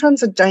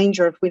sometimes a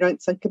danger if we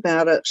don't think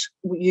about it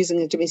using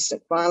a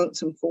domestic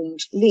violence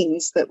informed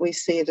lens, that we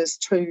see it as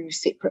two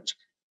separate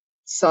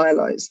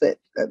silos, that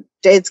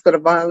dad's got a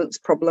violence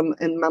problem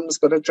and mum's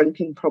got a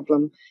drinking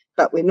problem,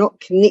 but we're not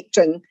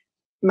connecting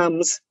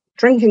mum's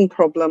drinking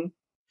problem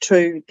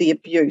to the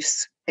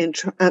abuse and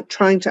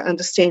trying to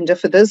understand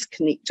if it is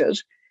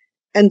connected,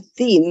 and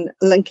then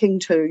linking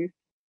to,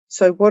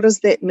 so what does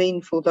that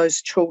mean for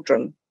those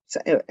children,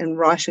 and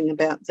writing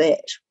about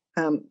that.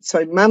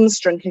 So mum's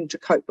drinking to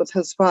cope with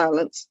his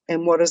violence,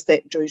 and what does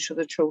that do to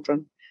the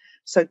children?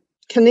 So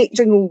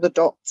connecting all the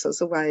dots is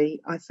the way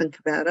I think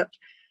about it.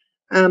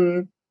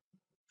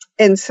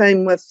 And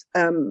same with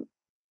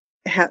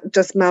how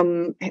does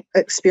mum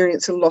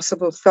experience a loss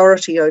of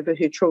authority over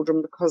her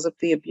children because of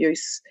the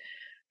abuse?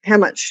 How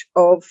much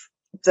of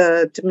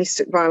the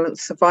domestic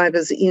violence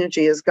survivor's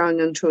energy is going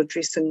into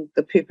addressing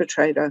the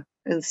perpetrator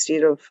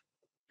instead of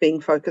being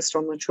focused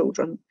on the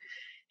children?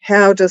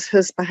 How does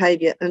his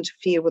behaviour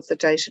interfere with the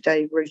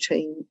day-to-day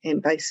routine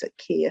and basic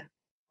care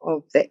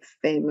of that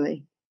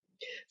family?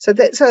 So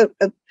that's a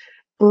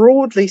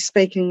broadly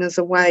speaking, is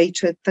a way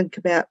to think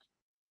about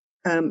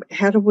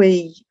how do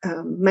we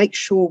make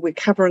sure we're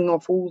covering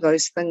off all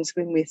those things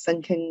when we're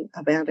thinking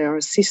about our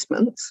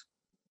assessments.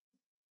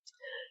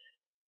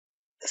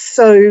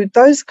 So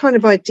those kind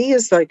of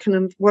ideas, though,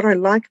 what I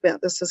like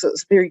about this is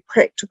it's very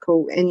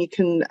practical, and you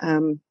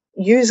can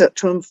use it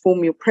to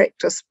inform your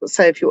practice.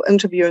 Say if you're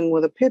interviewing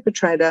with a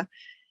perpetrator,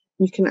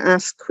 you can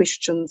ask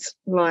questions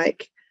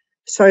like,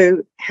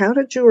 so how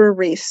did your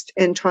arrest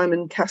and time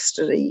in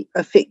custody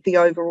affect the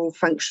overall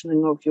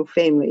functioning of your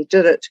family?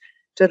 Did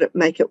it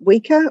make it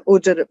weaker, or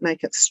did it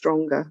make it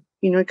stronger?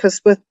 You know, because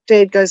with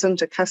dad goes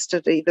into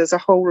custody, there's a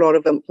whole lot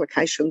of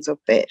implications of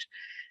that.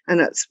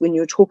 And it's when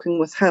you're talking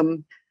with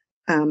him,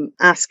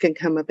 asking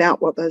him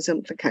about what those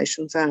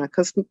implications are.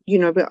 Because, you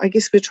know, I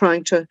guess we're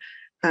trying to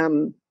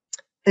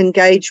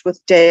engage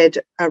with dad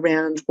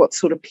around what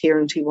sort of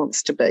parent he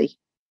wants to be,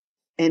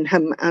 and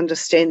him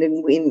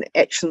understanding when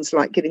actions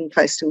like getting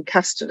placed in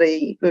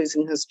custody,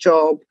 losing his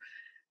job,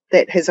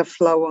 that has a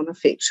flow-on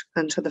effect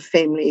into the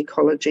family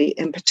ecology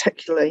and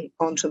particularly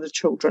onto the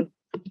children.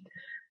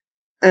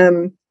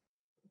 And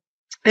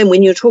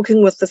when you're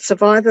talking with the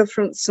survivor,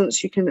 for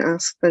instance, you can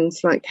ask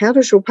things like, how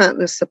does your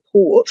partner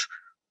support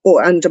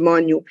or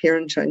undermine your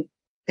parenting?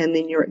 And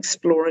then you're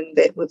exploring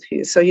that with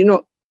her. So you're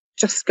not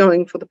just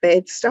going for the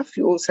bad stuff,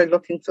 you're also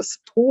looking for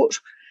support,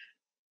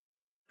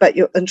 but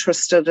you're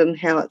interested in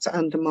how it's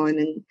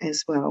undermining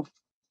as well.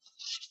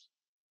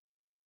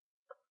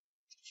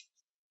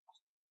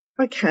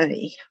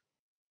 Okay.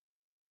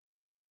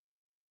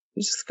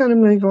 I'm just going to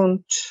move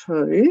on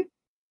to,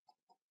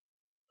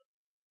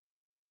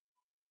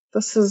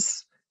 this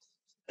is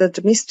the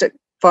domestic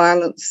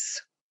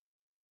violence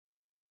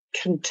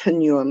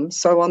continuum.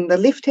 So on the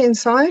left-hand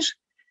side,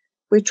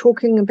 we're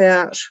talking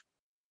about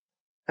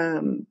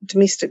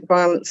domestic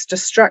violence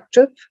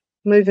destructive,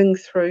 moving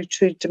through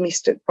to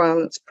domestic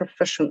violence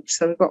proficient.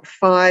 So we've got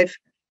 5.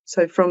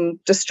 So from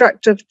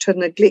destructive to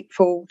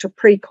neglectful to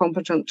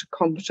pre-competent to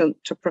competent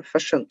to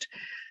proficient.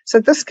 So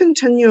this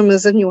continuum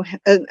is in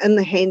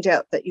the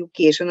handout that you'll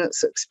get, and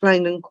it's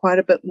explained in quite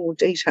a bit more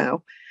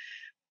detail.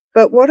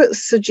 But what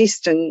it's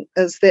suggesting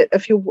is that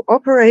if you're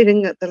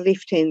operating at the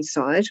left-hand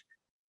side,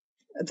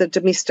 the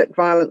domestic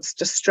violence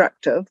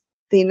destructive,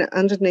 then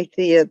underneath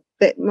there,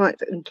 that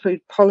might include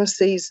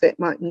policies, that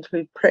might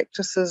include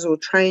practices or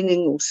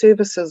training or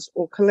services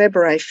or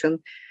collaboration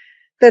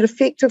that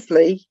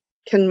effectively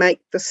can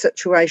make the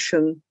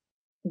situation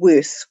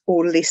worse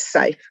or less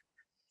safe.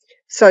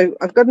 So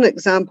I've got an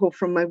example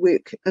from my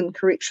work in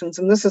corrections,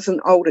 and this is an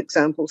old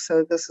example,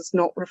 so this is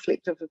not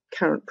reflective of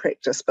current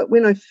practice. But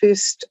when I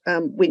first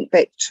went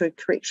back to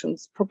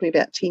corrections, probably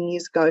about 10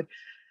 years ago,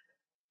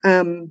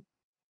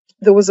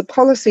 there was a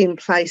policy in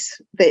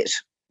place that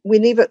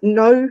whenever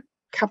no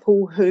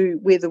couple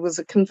where there was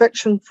a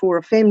conviction for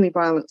a family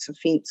violence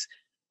offence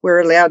were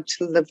allowed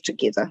to live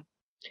together.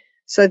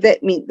 So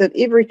that meant that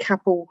every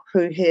couple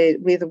where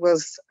there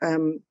was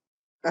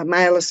a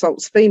male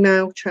assaults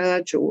female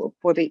charge or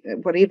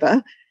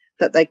whatever,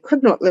 that they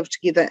could not live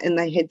together and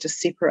they had to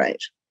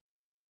separate.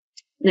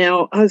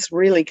 Now, I was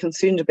really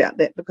concerned about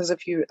that, because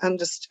if you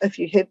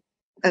have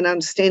an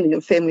understanding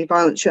of family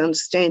violence, you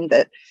understand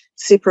that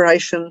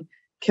separation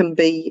can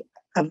be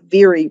a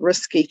very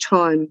risky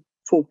time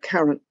for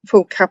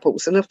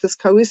couples. And if there's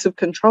coercive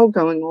control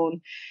going on,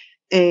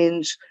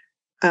 and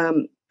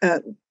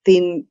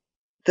then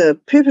the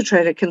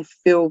perpetrator can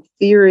feel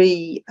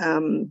very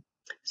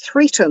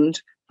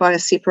threatened by a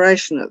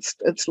separation.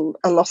 It's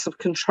a loss of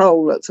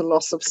control, it's a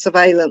loss of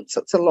surveillance,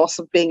 it's a loss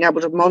of being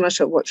able to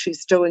monitor what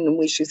she's doing and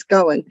where she's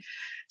going.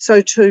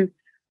 So to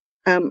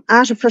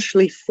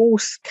artificially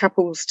force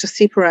couples to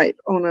separate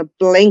in a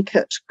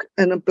blanket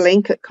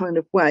kind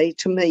of way,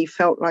 to me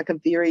felt like a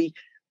very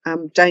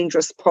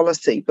dangerous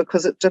policy,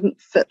 because it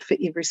didn't fit for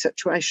every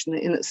situation,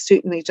 and it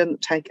certainly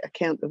didn't take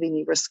account of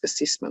any risk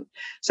assessment.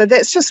 So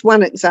that's just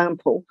one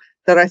example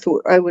that I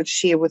thought I would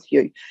share with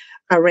you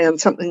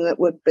around something that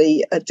would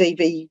be a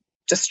DV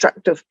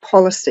destructive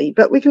policy.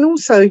 But we can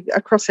also,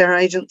 across our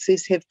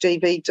agencies, have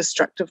DV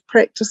destructive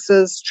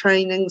practices,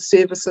 training,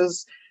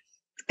 services,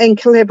 and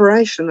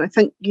collaboration. I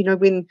think,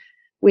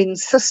 when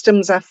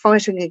systems are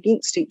fighting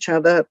against each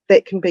other,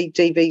 that can be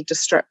DV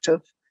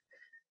destructive.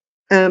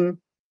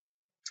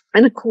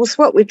 And of course,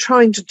 what we're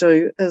trying to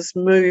do is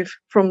move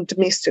from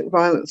domestic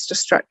violence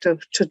destructive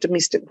to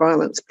domestic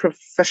violence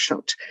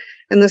proficient.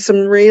 And there's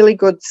some really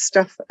good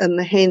stuff in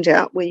the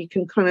handout where you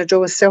can kind of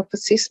do a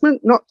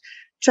self-assessment, not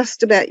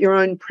just about your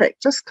own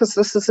practice, because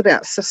this is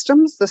about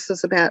systems. This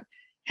is about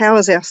how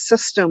is our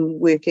system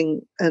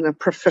working in a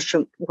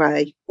proficient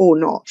way or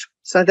not.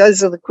 So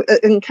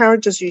it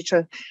encourages you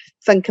to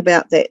think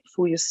about that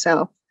for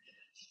yourself.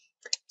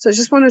 So I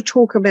just want to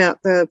talk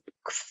about the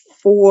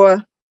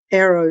 4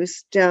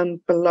 arrows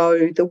down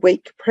below, the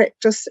weak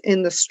practice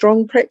and the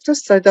strong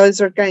practice. So those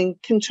are, again,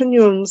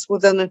 continuums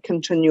within a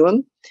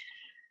continuum.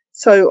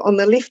 So on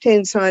the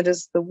left-hand side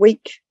is the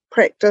weak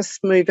practice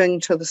moving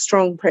to the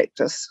strong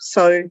practice.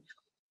 So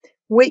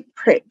weak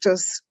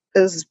practice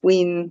is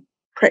when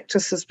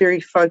practice is very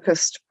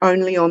focused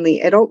only on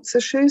the adults'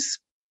 issues.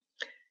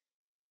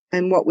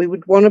 And what we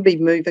would want to be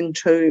moving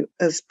to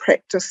is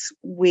practice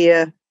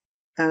where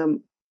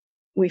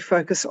we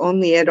focus on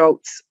the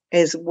adults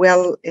as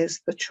well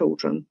as the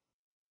children.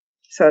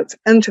 So it's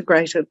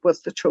integrated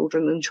with the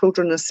children, and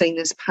children are seen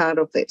as part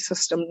of that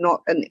system,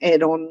 not an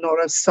add-on,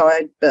 not a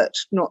side bit,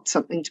 not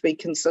something to be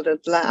considered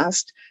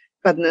last,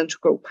 but an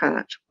integral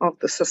part of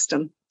the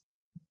system.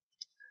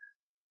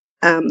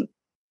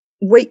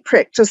 Weak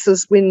practice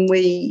is when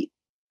we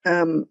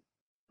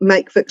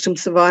make victim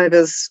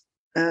survivors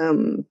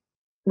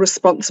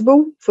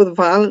responsible for the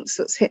violence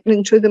that's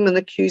happening to them and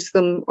accuse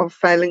them of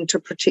failing to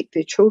protect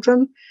their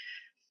children,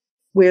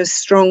 whereas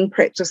strong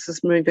practice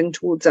is moving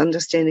towards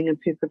understanding a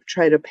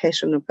perpetrator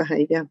pattern of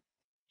behaviour.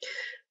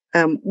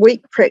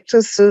 Weak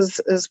practices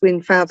is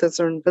when fathers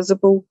are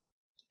invisible,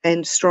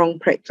 and strong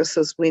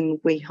practices when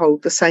we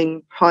hold the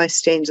same high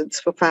standards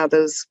for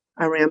fathers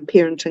around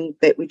parenting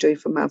that we do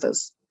for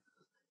mothers.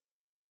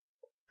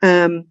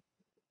 And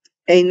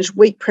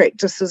weak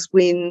practices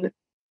when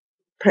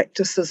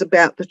practices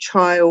about the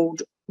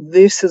child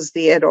versus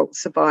the adult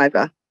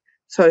survivor.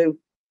 So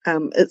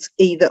it's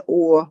either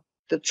or,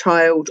 the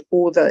child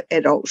or the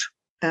adult.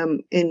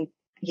 And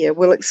yeah,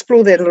 we'll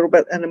explore that a little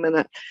bit in a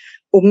minute.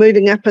 Or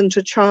moving up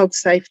into child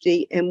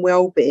safety and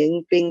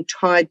well-being being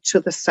tied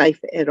to the safe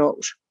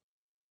adult.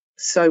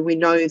 So we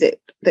know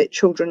that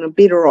children are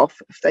better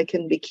off if they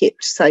can be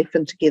kept safe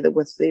and together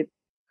with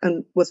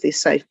their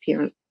safe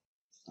parent.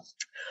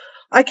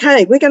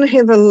 Okay, we're going to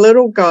have a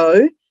little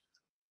go. I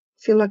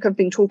feel like I've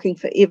been talking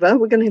forever.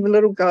 We're going to have a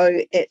little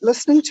go at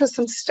listening to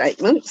some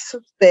statements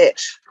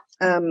that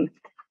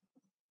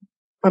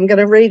I'm going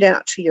to read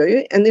out to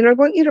you, and then I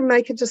want you to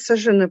make a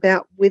decision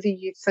about whether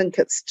you think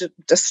it's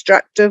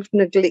destructive,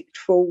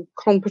 neglectful,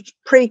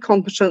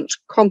 pre-competent,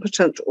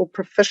 competent, or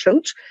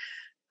proficient.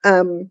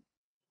 So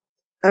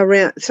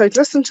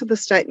listen to the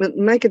statement,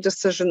 make a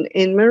decision,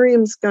 and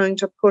Miriam's going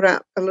to put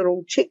up a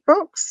little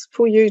checkbox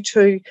for you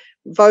to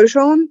vote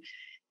on,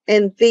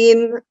 and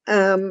then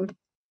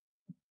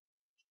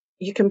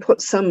you can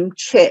put some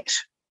chat.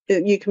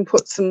 You can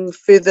put some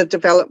further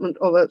development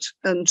of it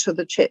into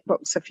the chat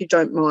box if you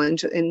don't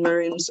mind. And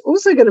Miriam's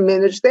also going to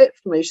manage that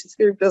for me. She's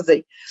very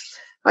busy.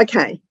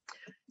 Okay,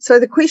 so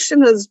the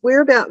question is,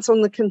 whereabouts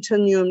on the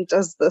continuum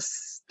does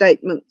this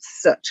statement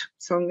sit?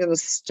 So I'm going to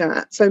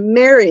start. So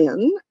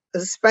Marion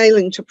is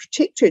failing to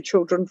protect her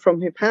children from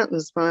her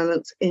partner's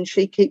violence, and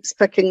she keeps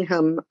picking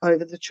him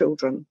over the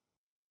children.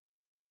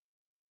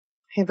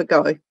 Have a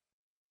go.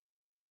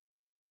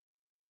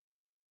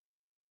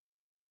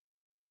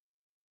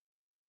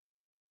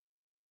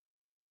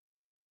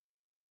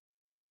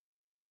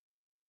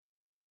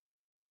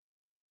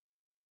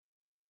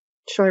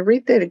 Shall I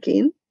read that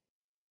again?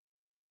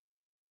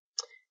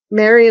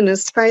 Marion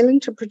is failing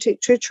to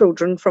protect her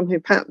children from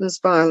her partner's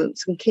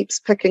violence and keeps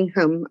picking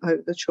him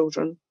over the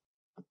children.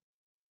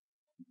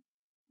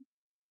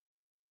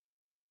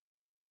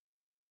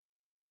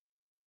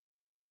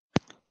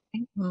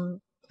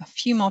 A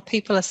few more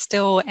people are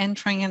still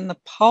entering in the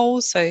poll,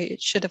 so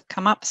it should have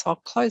come up. So I'll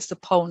close the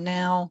poll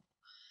now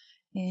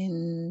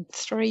in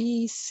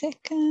 3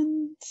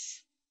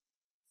 seconds.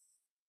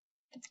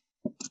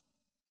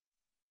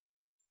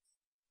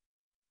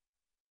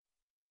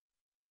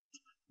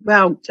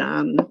 Well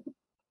done.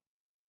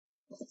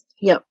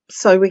 Yep,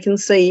 so we can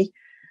see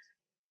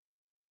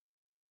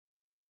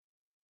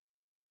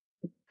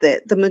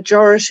that the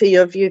majority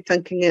of you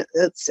thinking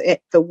it's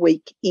at the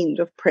weak end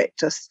of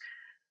practice.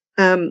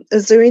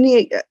 Is there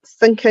any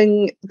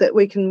thinking that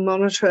we can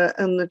monitor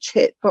in the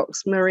chat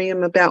box,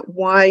 Miriam, about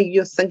why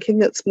you're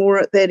thinking it's more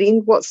at that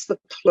end? What's the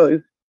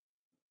clue?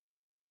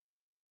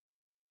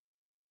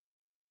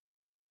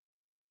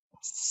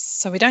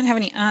 So we don't have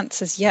any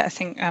answers yet. I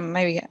think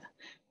maybe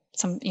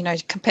some,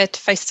 compared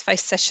to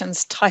face-to-face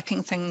sessions,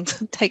 typing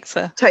things takes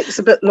a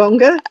bit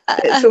longer.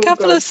 A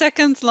couple of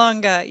seconds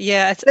longer.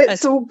 Yeah,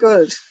 that's all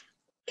good.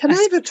 Can I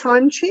have a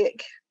time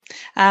check?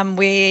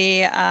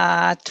 We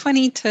are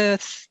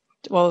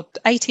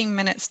 18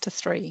 minutes to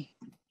 3.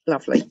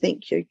 Lovely,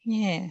 thank you.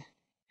 Yeah.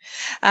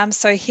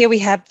 So here we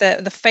have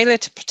the failure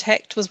to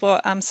protect was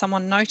what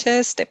someone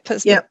noticed. It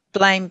puts the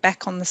blame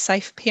back on the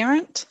safe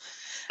parent.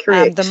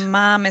 Correct. The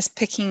mum is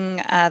picking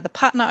the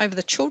partner over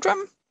the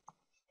children.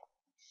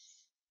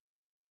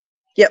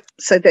 Yep.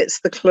 So that's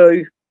the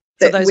clue.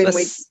 That so when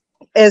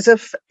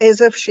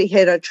as if she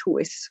had a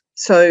choice.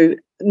 So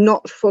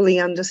not fully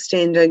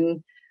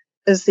understanding,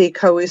 is there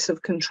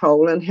coercive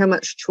control and how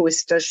much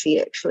choice does she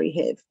actually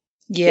have?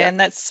 Yeah, and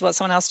that's what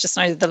someone else just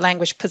noted. The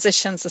language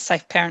positions the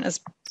safe parent as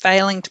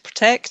failing to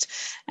protect,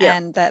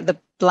 and that the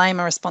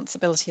blame or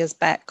responsibility is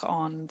back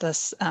on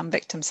this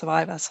victim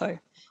survivor. So,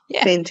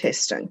 yeah.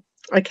 Fantastic.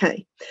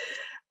 Okay.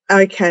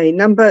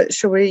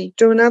 Shall we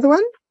do another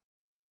one?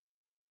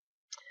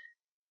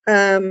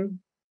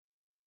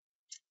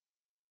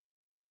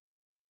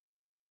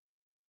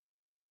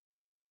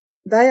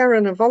 They are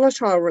in a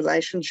volatile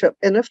relationship,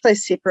 and if they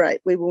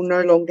separate, we will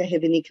no longer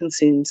have any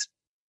concerns.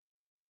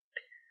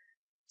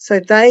 So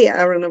they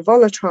are in a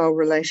volatile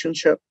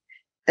relationship,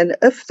 and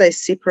if they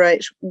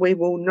separate, we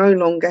will no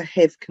longer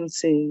have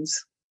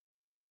concerns.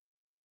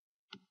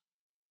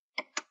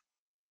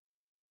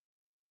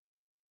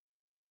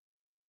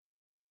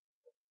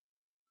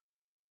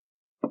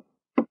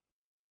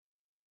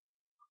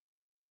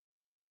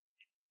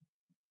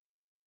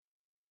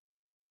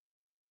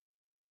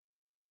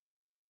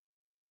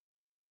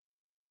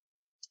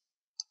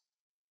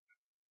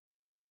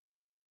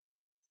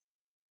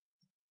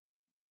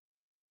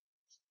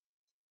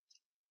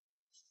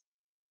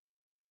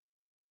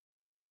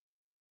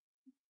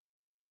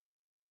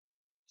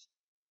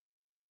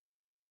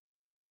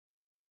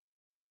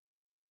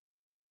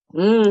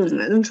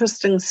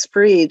 Interesting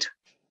spread.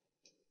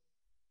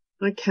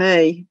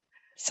 Okay.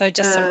 So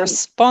just some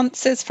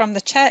responses from the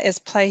chat is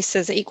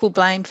places equal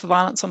blame for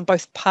violence on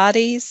both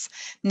parties.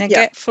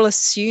 Neglectful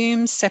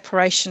assumes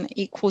separation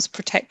equals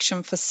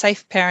protection for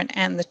safe parent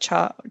and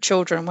the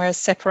children, whereas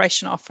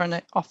separation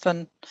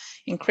often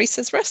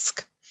increases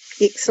risk.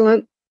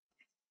 Excellent.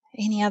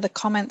 Any other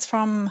comments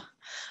from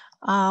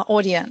our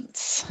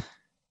audience?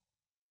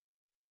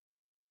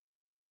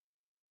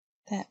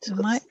 That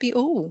might be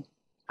all.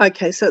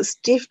 Okay, so it's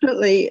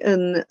definitely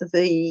in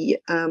the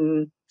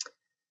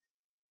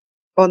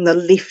on the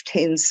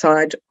left-hand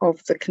side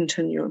of the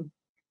continuum.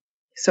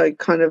 So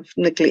kind of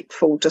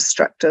neglectful,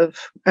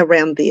 destructive,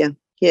 around there.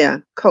 Yeah,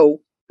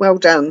 cool. Well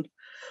done.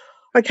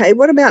 Okay,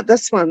 what about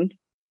this one?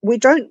 We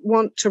don't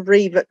want to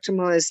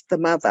re-victimise the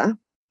mother,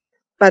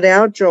 but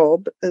our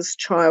job is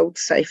child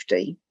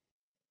safety.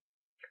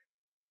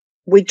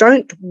 We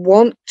don't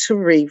want to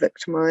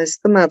re-victimise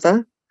the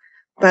mother,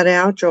 but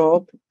our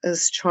job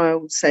is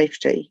child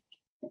safety.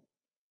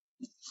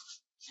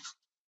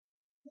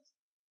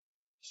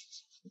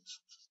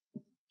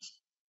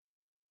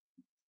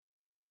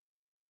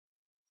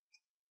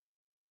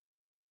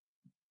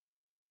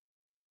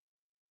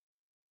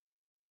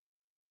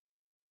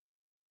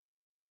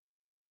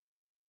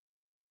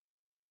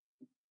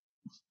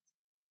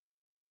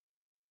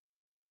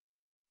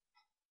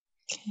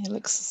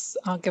 Okay,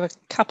 I'll give a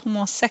couple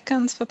more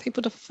seconds for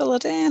people to fill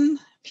it in.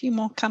 A few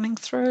more coming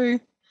through.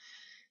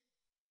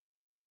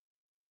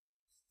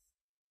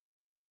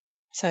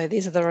 So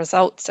these are the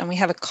results, and we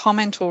have a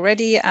comment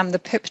already.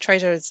 The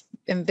perpetrator is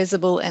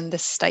invisible in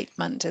this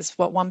statement, is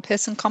what one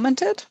person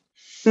commented.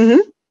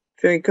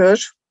 Very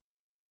good.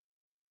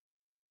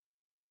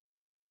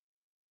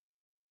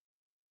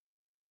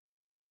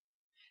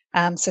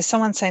 So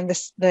someone's saying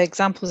the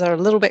examples are a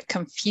little bit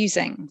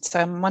confusing. So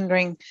I'm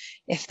wondering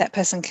if that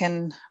person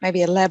can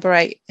maybe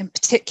elaborate in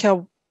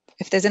particular,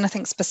 if there's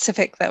anything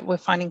specific that we're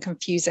finding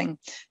confusing,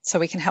 so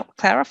we can help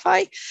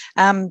clarify.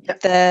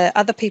 The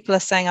other people are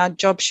saying our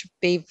job should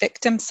be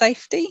victim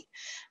safety.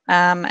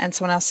 And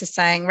someone else is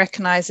saying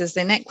recognises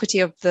the inequity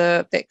of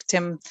the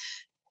victim.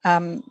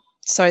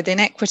 So the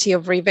inequity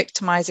of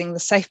re-victimising the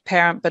safe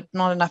parent, but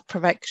not enough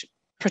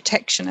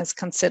protection is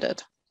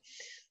considered.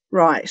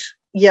 Right.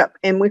 Yep.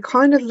 And we're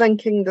kind of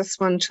linking this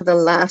one to the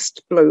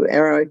last blue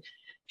arrow,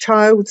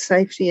 child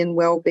safety and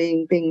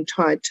well-being being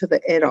tied to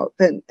the adult.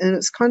 And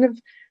it's kind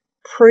of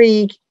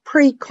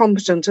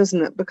pre-competent,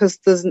 isn't it? Because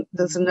there's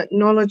an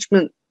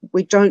acknowledgement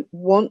we don't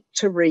want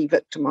to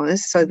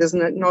re-victimise. So there's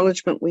an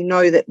acknowledgement we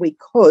know that we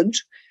could,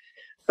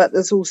 but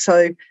there's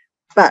also,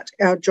 but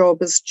our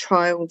job is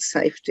child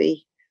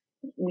safety.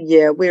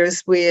 Yeah.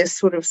 Whereas we're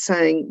sort of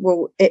saying,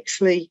 well,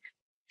 actually,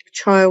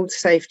 child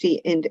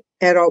safety and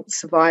adult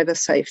survivor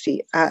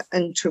safety are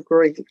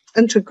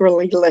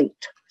integrally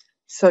linked.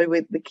 So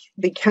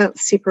we can't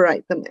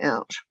separate them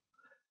out.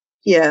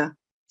 Yeah.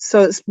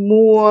 So it's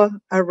more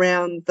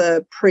around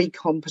the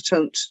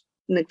pre-competent,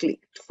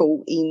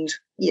 neglectful end.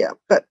 Yeah.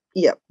 But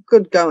yeah,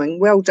 good going.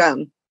 Well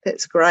done.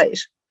 That's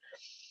great.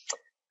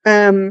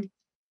 Okay,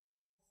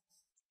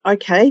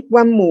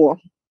 one more.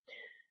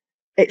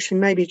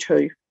 Actually, maybe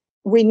two.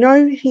 We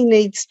know he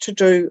needs to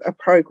do a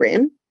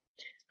program,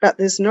 but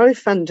there's no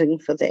funding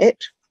for that,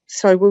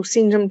 so we'll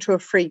send him to a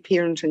free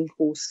parenting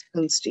course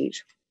instead.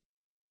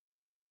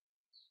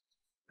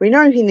 We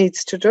know he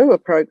needs to do a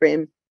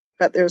program,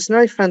 but there's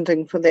no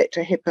funding for that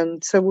to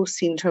happen, so we'll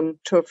send him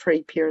to a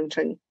free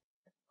parenting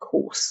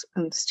course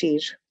instead.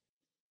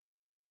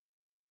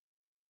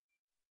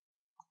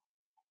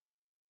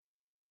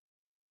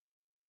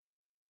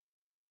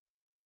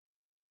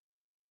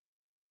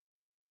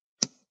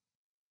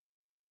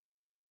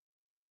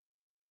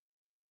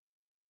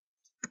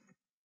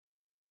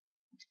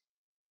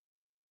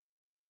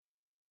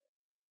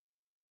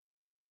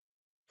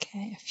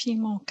 Okay, a few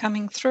more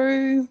coming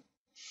through.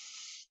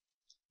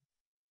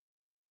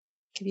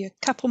 Give you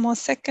a couple more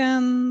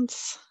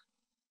seconds.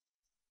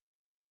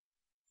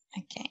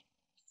 Okay.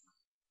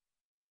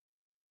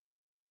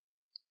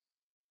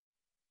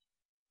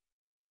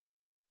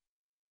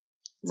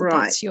 So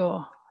right. That's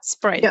your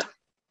spread.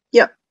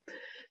 Yep.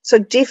 So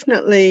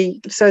definitely,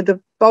 so the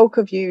bulk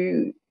of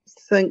you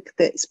think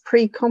that's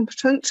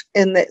pre-competent,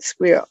 and that's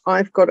where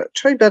I've got it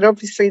too. But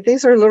obviously,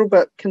 these are a little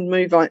bit can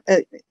move on.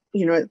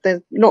 You know,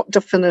 they're not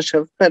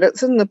definitive, but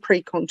it's in the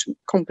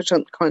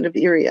pre-competent kind of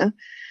area.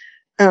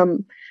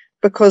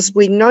 Because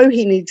we know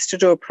he needs to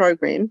do a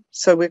program,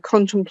 so we're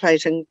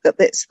contemplating that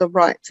that's the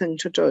right thing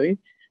to do,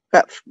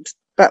 but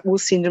we'll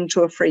send him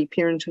to a free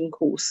parenting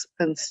course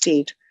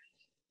instead.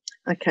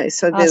 Okay,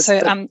 so there's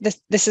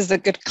this is a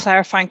good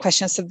clarifying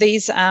question. So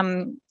these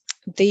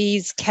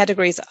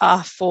categories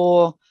are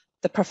for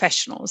the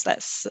professionals.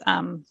 That's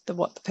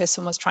what the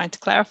person was trying to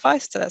clarify.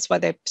 So that's why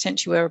they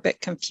potentially were a bit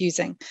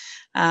confusing.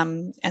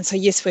 And so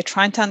yes, we're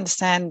trying to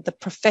understand the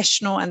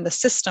professional and the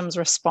systems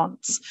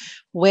response.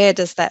 Where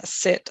does that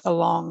sit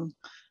along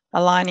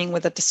aligning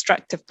with a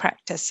destructive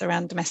practice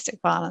around domestic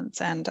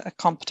violence and a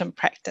competent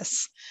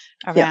practice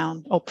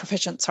around, or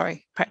proficient,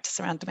 practice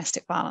around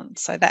domestic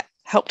violence. So that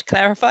helped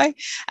clarify.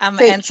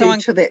 Thank you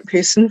to that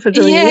person for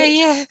doing that. that.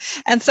 Yeah.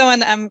 And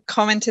someone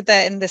commented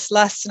that in this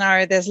last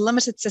scenario, there's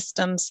limited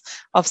systems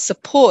of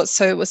support,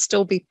 so it would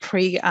still be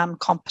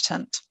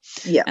pre-competent.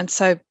 Yeah. And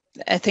so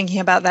thinking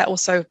about that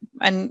also,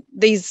 and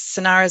these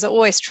scenarios are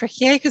always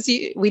tricky because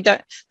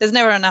there's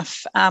never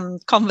enough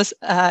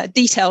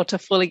detail to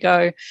fully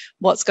go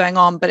what's going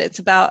on, but it's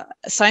about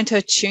starting to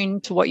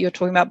attune to what you were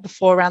talking about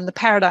before around the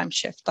paradigm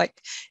shift.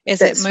 Like,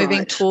 is it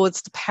moving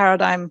towards the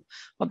paradigm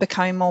of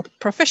becoming more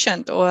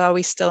proficient, or are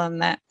we still in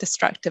that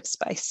destructive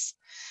space?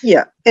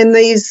 Yeah, and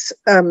these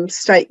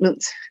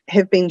statements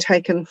have been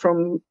taken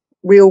from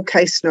real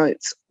case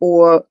notes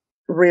or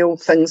real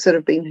things that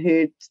have been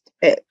heard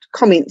at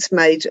comments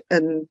made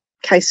in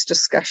case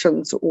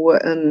discussions or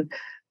in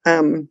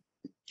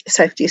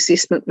safety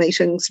assessment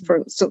meetings, for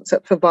instance,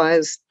 at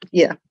Purveyors.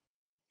 Yeah,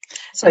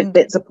 so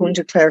that's a point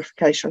of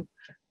clarification.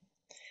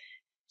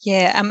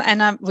 Yeah,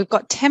 and we've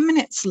got 10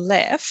 minutes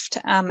left,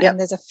 and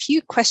there's a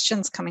few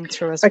questions coming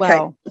through as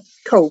well.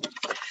 Cool.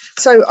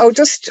 So I'll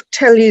just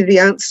tell you the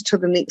answer to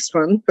the next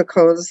one,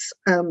 because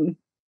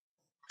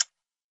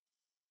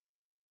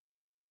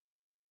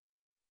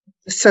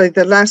so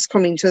the last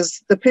comment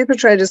is, the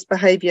perpetrator's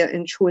behaviour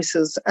and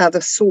choices are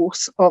the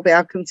source of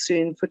our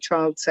concern for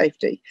child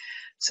safety.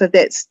 So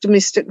that's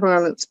domestic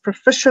violence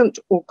proficient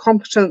or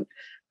competent,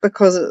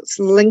 because it's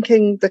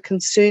linking the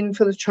concern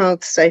for the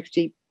child's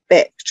safety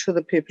back to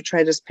the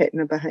perpetrator's pattern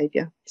of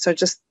behaviour. So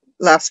just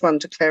last one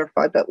to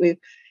clarify, but we'll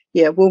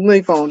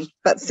move on.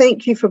 But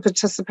thank you for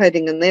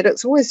participating in that.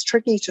 It's always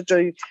tricky to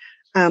do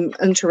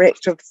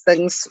interactive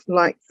things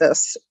like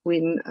this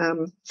when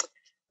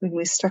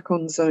we're stuck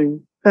on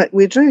Zoom. But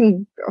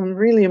I'm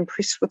really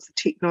impressed with the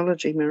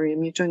technology,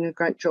 Miriam. You're doing a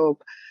great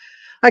job.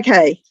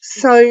 Okay,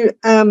 so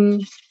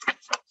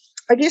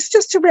I guess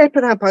just to wrap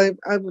it up, I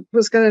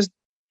was going to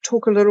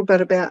talk a little bit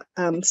about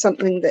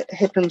something that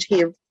happened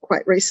here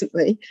quite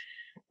recently.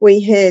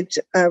 We had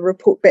a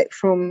report back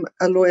from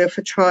a lawyer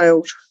for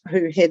child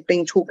who had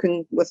been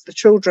talking with the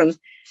children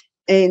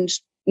and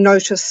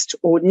noticed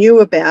or knew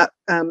about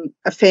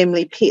a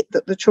family pet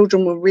that the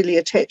children were really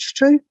attached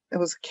to. It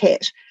was a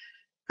cat,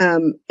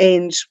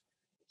 and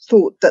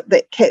thought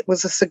that cat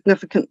was a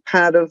significant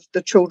part of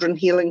the children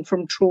healing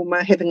from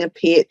trauma, having a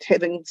pet,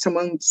 having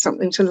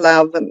something to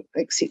love, and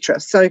etc.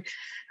 So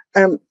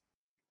the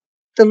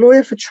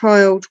lawyer for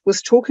child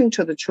was talking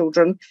to the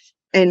children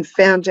and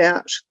found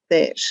out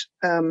that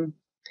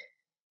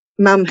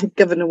mum had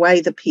given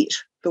away the pet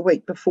the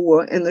week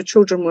before, and the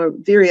children were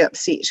very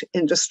upset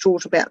and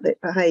distraught about that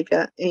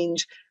behaviour,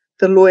 and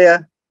the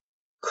lawyer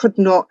could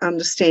not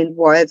understand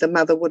why the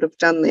mother would have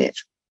done that.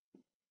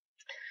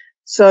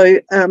 So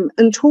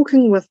in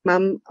talking with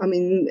mum,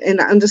 and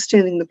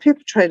understanding the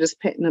perpetrator's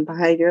pattern of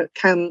behaviour, it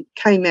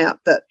came out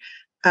that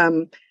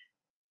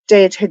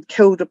dad had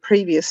killed a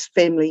previous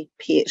family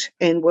pet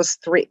and was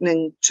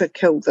threatening to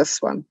kill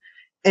this one.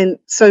 And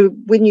so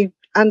when you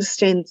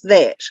understand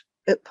that,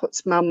 it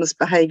puts mum's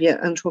behaviour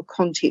into a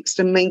context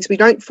and means we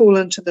don't fall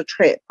into the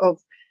trap of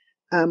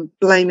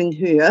blaming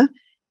her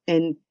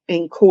and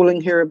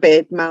calling her a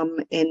bad mum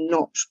and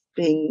not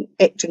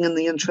acting in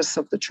the interests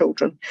of the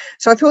children.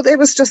 So I thought that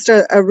was just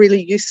a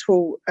really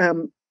useful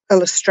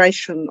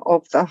illustration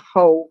of the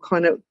whole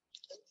kind of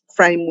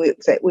framework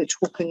that we're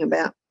talking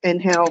about,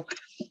 and how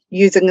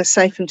using a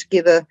safe and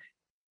together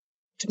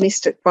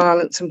domestic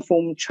violence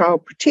informed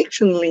child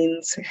protection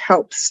lens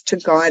helps to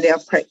guide our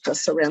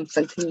practice around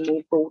thinking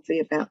more broadly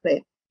about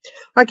that.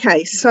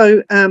 Okay,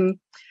 so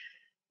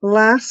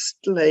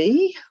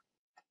lastly,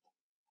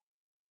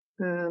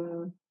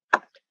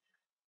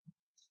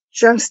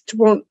 just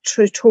want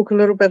to talk a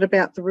little bit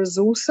about the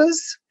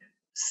resources.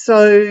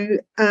 So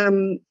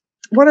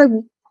what I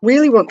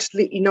really want to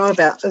let you know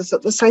about is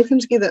that the Safe and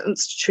Together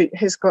Institute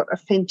has got a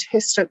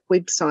fantastic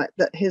website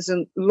that has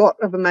a lot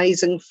of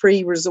amazing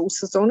free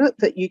resources on it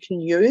that you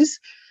can use.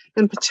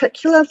 In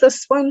particular,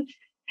 this one,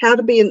 How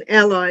to Be an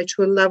Ally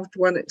to a Loved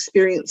One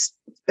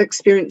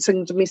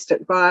Experiencing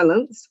Domestic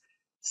Violence.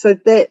 So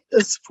that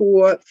is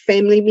for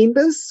family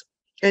members,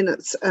 and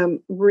it's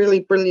really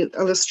brilliant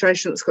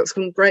illustration. It's got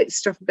some great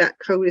stuff about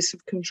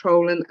coercive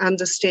control and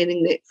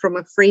understanding that from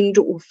a friend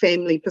or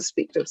family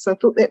perspective. So I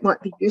thought that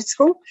might be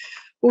useful.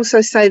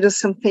 Also say there's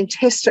some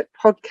fantastic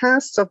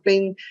podcasts. I've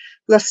been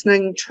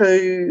listening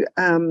to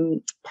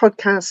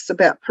podcasts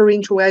about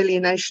parental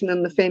alienation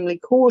in the family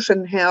court,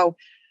 and how,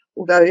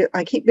 although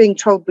I keep being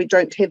told we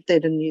don't have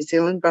that in New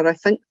Zealand, but I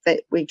think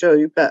that we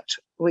do, but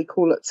we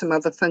call it some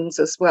other things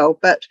as well.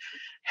 But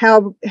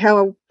how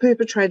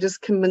perpetrators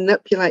can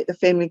manipulate the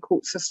family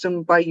court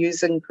system by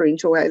using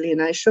parental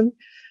alienation.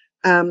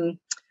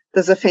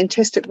 There's a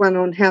fantastic one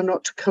on how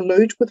not to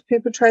collude with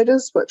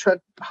perpetrators, which I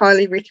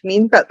highly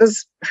recommend, but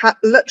there's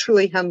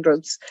literally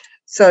hundreds.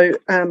 So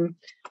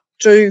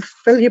do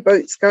fill your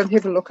boots, go and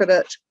have a look at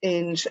it,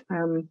 and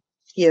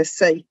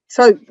see.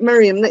 So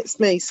Miriam, that's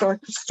me. So I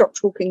can stop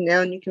talking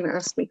now and you can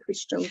ask me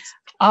questions.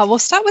 We'll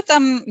start with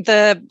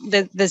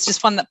there's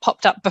just one that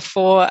popped up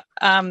before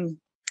about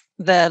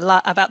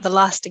the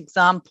last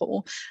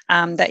example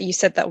that you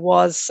said that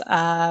was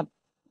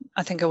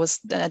I think it was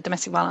the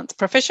domestic violence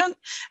proficient,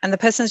 and the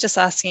person's just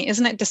asking,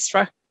 isn't it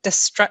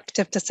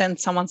destructive to send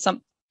someone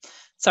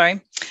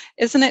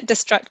isn't it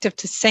destructive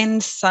to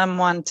send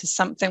someone to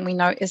something we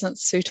know isn't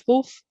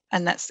suitable?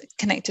 And that's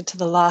connected to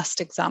the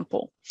last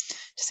example.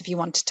 Just if you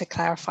wanted to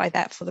clarify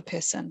that for the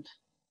person.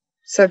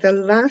 So the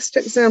last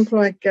example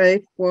I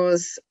gave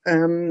was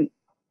the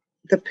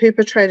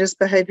perpetrator's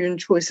behaviour and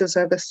choices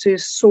are the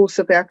source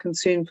of our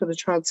concern for the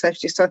child's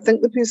safety. So I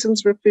think the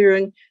person's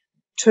referring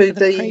to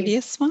the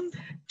previous one,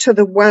 to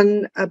the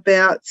one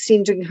about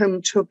sending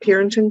him to a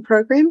parenting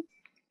program.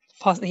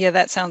 Yeah,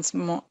 that sounds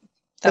more.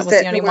 That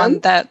was the only one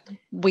that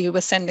we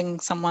were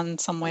sending someone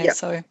somewhere. Yep.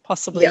 So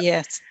possibly, yep.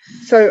 Yes.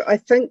 So I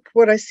think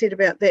what I said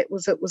about that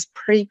was it was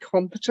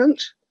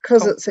pre-competent,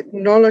 because it's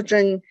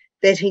acknowledging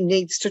that he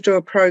needs to do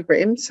a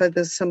program. So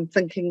there's some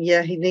thinking,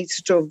 yeah, he needs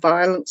to do a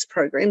violence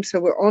program. So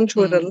we're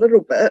onto it a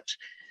little bit,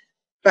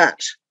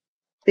 but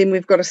then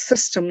we've got a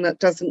system that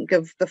doesn't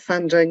give the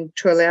funding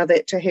to allow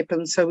that to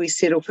happen. So we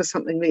settle for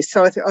something less.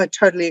 So I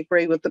totally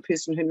agree with the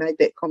person who made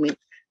that comment.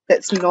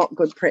 That's not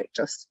good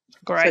practice.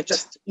 Great. So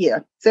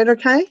is that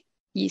okay?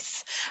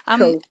 Yes.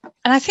 Cool.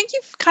 And I think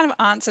you've kind of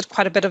answered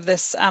quite a bit of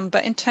this,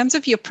 but in terms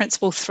of your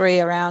principle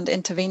 3 around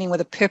intervening with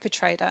a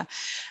perpetrator,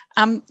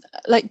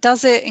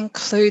 does it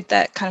include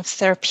that kind of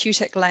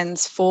therapeutic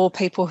lens for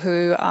people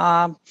who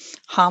are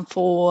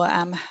harmful,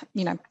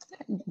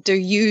 do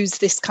use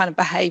this kind of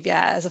behaviour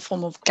as a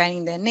form of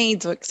gaining their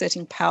needs or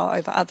exerting power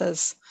over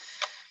others?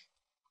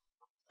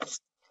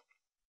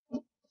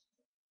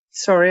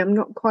 Sorry, I'm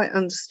not quite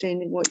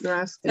understanding what you're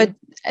asking.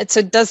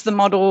 So does the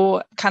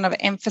model kind of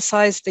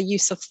emphasise the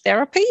use of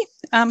therapy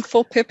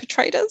for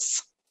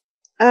perpetrators?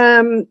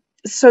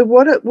 So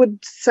what it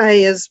would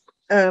say is,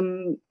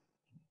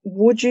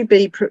 would you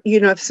be,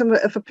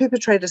 if a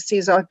perpetrator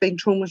says, I've been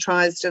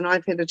traumatised and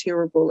I've had a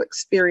terrible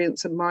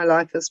experience in my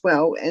life as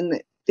well,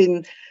 and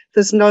then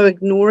there's no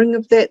ignoring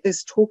of that,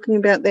 there's talking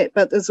about that,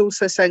 but there's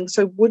also saying,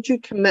 so would you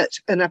commit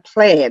in a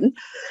plan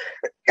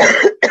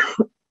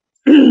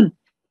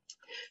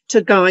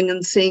to going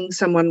and seeing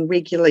someone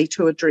regularly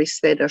to address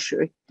that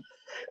issue?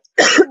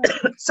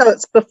 So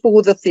it's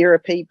before the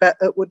therapy, but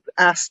it would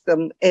ask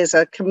them as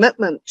a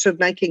commitment to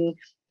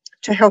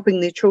helping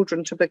their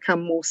children to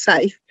become more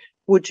safe,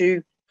 would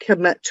you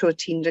commit to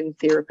attending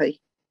therapy?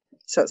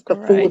 So it's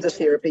before the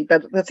therapy,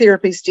 but the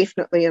therapy is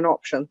definitely an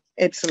option.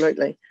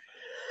 Absolutely.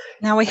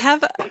 Now we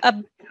have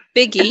a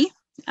biggie,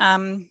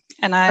 and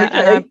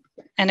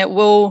it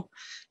will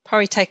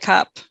probably take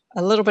up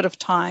a little bit of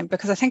time,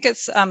 because I think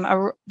it's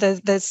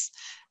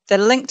they're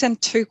linked in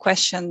 2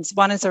 questions.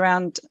 One is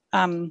around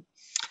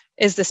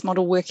is this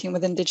model working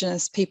with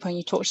Indigenous people, and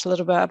you talked a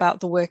little bit about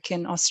the work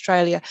in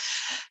Australia,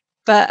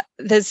 but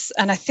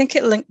and I think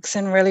it links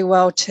in really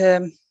well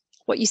to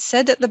what you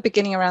said at the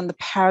beginning around the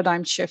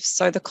paradigm shift.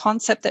 So the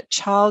concept that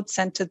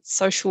child-centered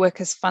social work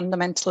is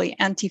fundamentally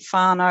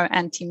anti-whanau,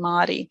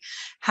 anti-Māori.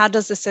 How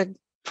does this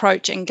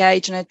approach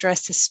engage and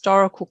address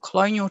historical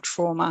colonial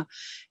trauma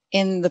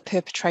in the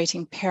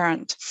perpetrating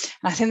parent?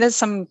 And I think there's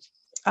some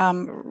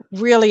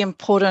really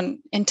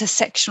important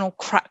intersectional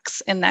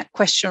crux in that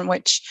question,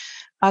 which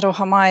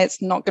Aroha mai,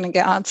 it's not going to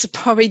get answered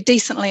probably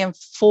decently in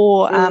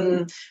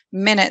 4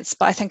 minutes,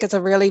 but I think it's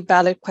a really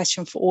valid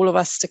question for all of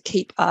us to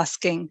keep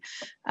asking.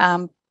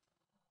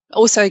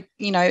 Also,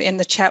 in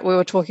the chat we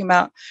were talking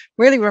about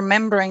really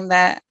remembering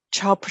that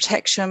child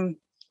protection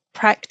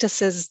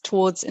practices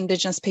towards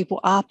Indigenous people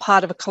are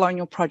part of a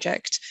colonial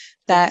project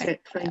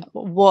that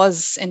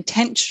was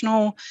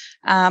intentional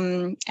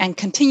and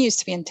continues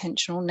to be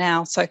intentional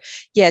now. So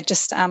yeah,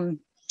 just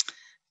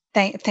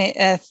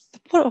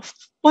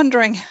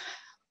wondering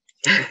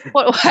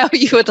how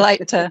you would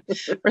like to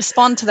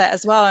respond to that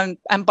as well,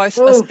 and both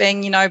of us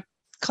being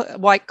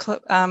white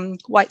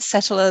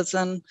settlers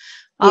and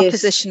our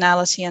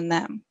positionality in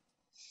them.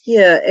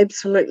 Yeah,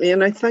 absolutely.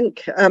 And I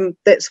think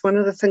that's one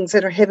of the things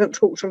that I haven't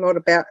talked a lot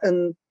about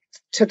in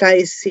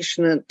today's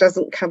session, and it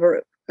doesn't cover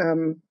it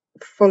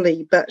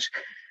fully, but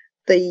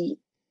the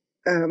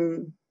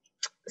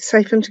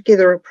Safe and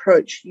Together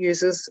approach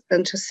uses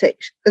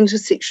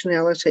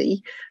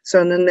intersectionality,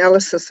 so an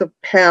analysis of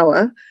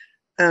power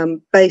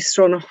based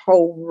on a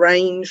whole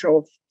range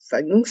of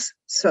things.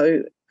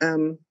 So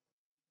the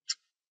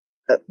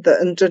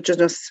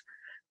Indigenous,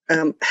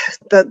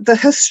 the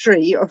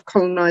history of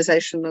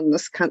colonisation in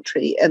this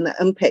country and the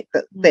impact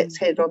that that's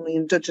had on the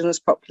Indigenous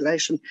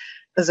population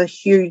is a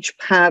huge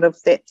part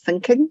of that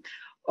thinking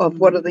of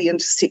what are the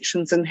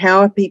intersections and how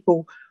are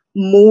people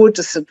more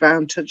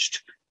disadvantaged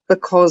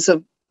because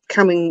of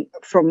coming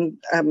from,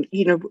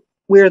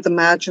 where are the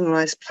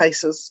marginalised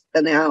places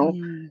in our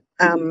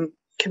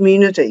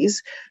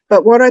communities.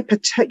 But what I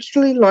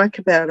particularly like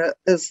about it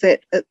is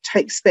that it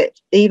takes that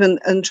even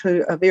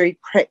into a very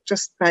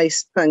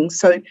practice-based thing.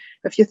 So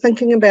if you're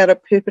thinking about a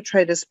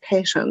perpetrator's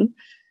pattern,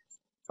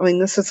 I mean,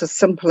 this is a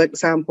simple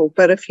example,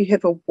 but if you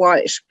have a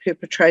white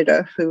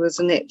perpetrator who is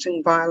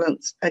enacting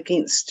violence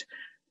against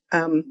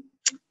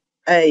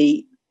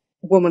a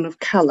woman of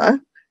colour,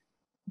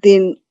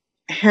 then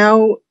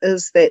how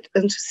is that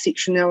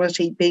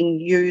intersectionality being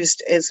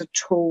used as a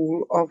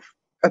tool of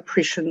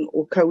oppression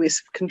or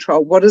coercive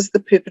control? What is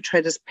the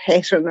perpetrator's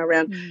pattern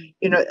around,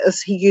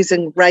 is he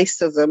using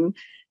racism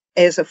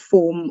as a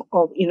form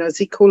of, is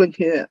he calling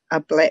her a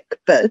black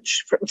bitch?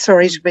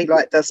 Sorry to be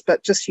like this,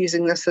 but just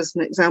using this as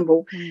an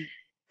example.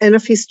 And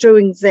if he's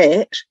doing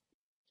that,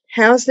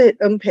 how's that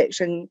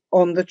impacting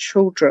on the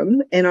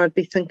children? And I'd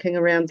be thinking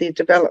around their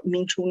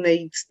developmental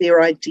needs,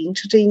 their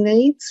identity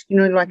needs,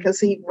 like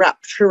is he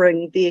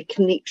rupturing their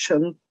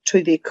connection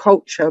to their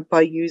culture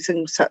by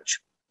using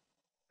such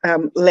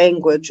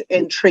language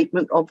and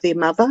treatment of their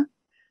mother?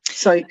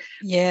 So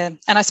yeah,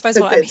 and I suppose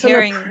what I'm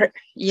hearing,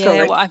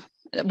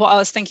 what I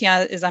was thinking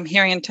is I'm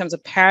hearing in terms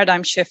of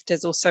paradigm shift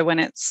is also when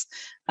it's,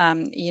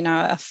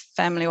 a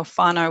family or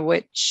whanau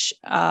which,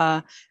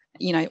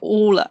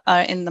 all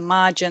are in the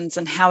margins,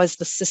 and how is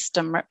the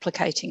system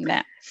replicating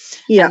that?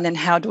 Yeah. And then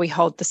how do we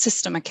hold the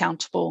system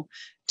accountable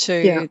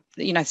to,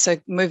 so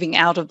moving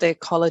out of the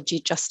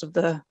ecology just of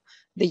the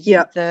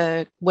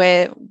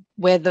where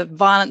the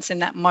violence in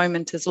that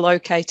moment is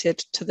located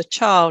to the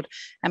child,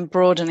 and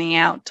broadening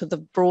out to the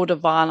broader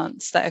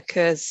violence that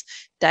occurs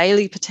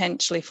daily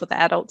potentially for the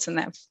adults in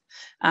that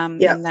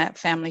in that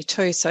family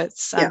too. So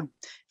it's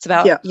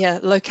about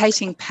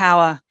locating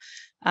power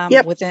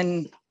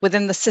within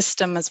the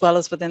system as well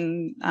as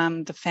within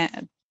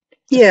the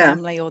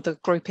family or the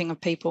grouping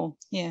of people.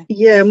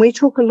 And we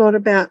talk a lot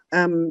about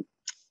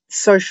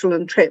social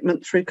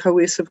entrapment through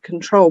coercive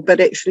control, but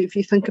actually if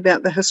you think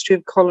about the history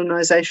of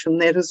colonisation,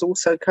 that is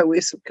also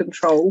coercive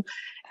control,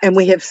 and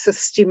we have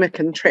systemic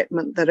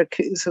entrapment that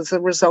occurs as a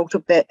result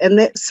of that, and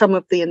that's some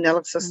of the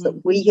analysis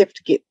that we have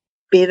to get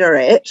better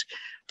at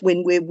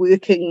when we're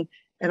working,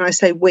 and I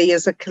say we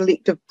as a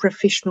collective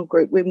professional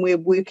group, when we're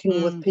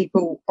working with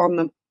people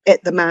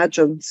at the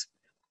margins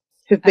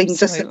who've been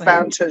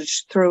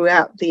disadvantaged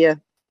throughout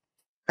their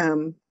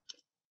lives.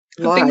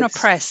 Being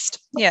oppressed.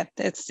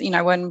 It's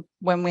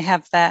when we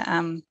have that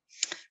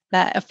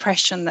that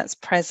oppression that's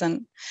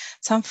present.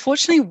 So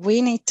unfortunately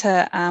we need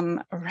to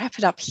wrap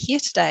it up here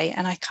today,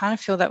 and I kind of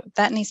feel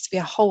that needs to be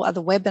a whole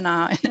other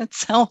webinar in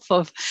itself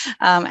of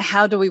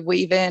how do we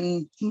weave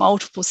in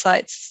multiple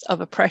sites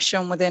of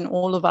oppression within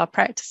all of our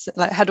practices,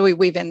 like how do we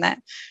weave in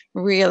that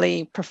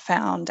really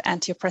profound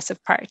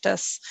anti-oppressive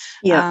practice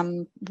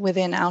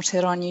within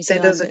Aotearoa New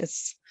Zealand.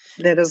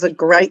 That is a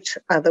great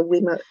other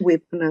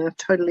webinar,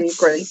 totally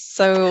agree.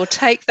 So we'll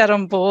take that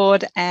on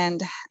board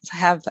and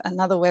have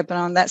another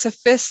webinar on that. So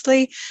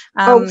firstly...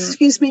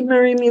 excuse me,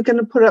 Miriam, you're going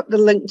to put up the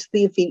link to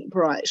the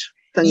Eventbrite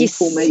thing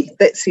for me.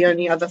 That's the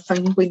only other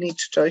thing we need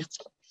to do.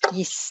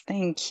 Yes,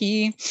 thank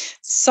you.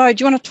 So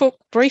do you want to talk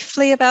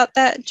briefly about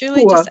that,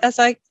 Julie, just as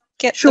I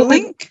get the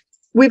link?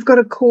 We've got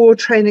a core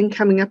training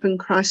coming up in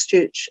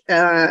Christchurch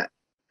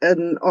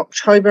in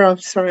October. I'm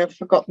sorry, I've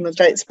forgotten the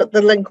dates, but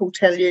the link will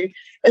tell you.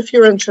 If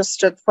you're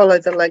interested, follow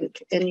the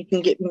link and you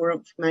can get more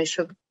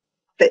information.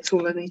 That's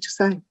all I need to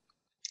say.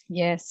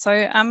 Yeah,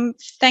 so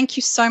thank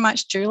you so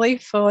much, Julie,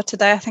 for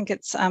today. I think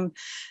it's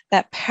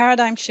that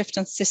paradigm shift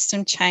and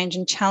system change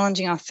and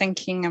challenging our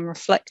thinking and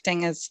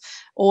reflecting is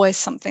always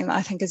something that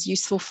I think is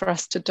useful for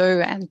us to do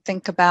and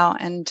think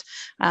about and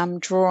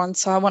draw on.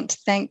 So I want to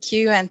thank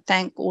you and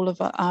thank all of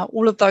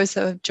those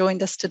that have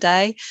joined us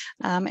today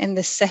in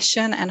this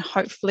session, and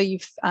hopefully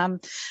you've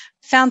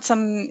found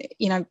some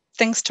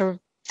things to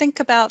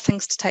think about,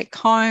 things to take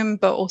home,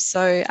 but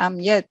also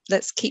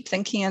let's keep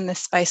thinking in this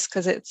space,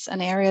 because it's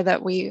an area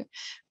that we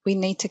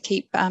need to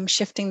keep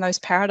shifting those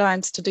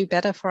paradigms to do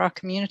better for our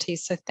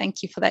communities. So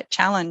thank you for that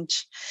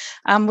challenge.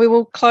 We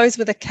will close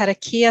with a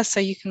karakia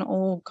so you can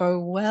all go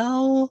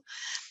well.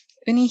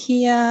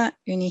 Unihia,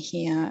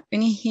 unihia,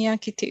 unihia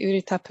ki te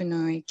uri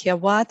tapunui, kia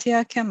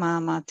wātea kia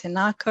māma, te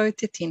nākau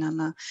te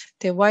tinana,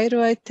 te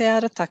wairua te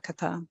ara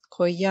takata,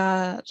 ko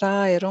ia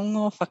rā e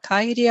rongo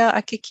whakairia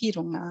ake ki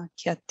runga,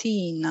 kia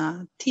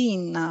tīna,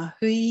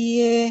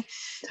 hui e,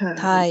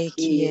 tai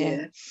ki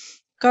e.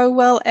 Go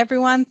well,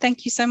 everyone.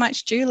 Thank you so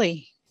much,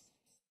 Julie.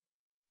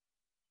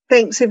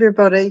 Thanks,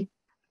 everybody.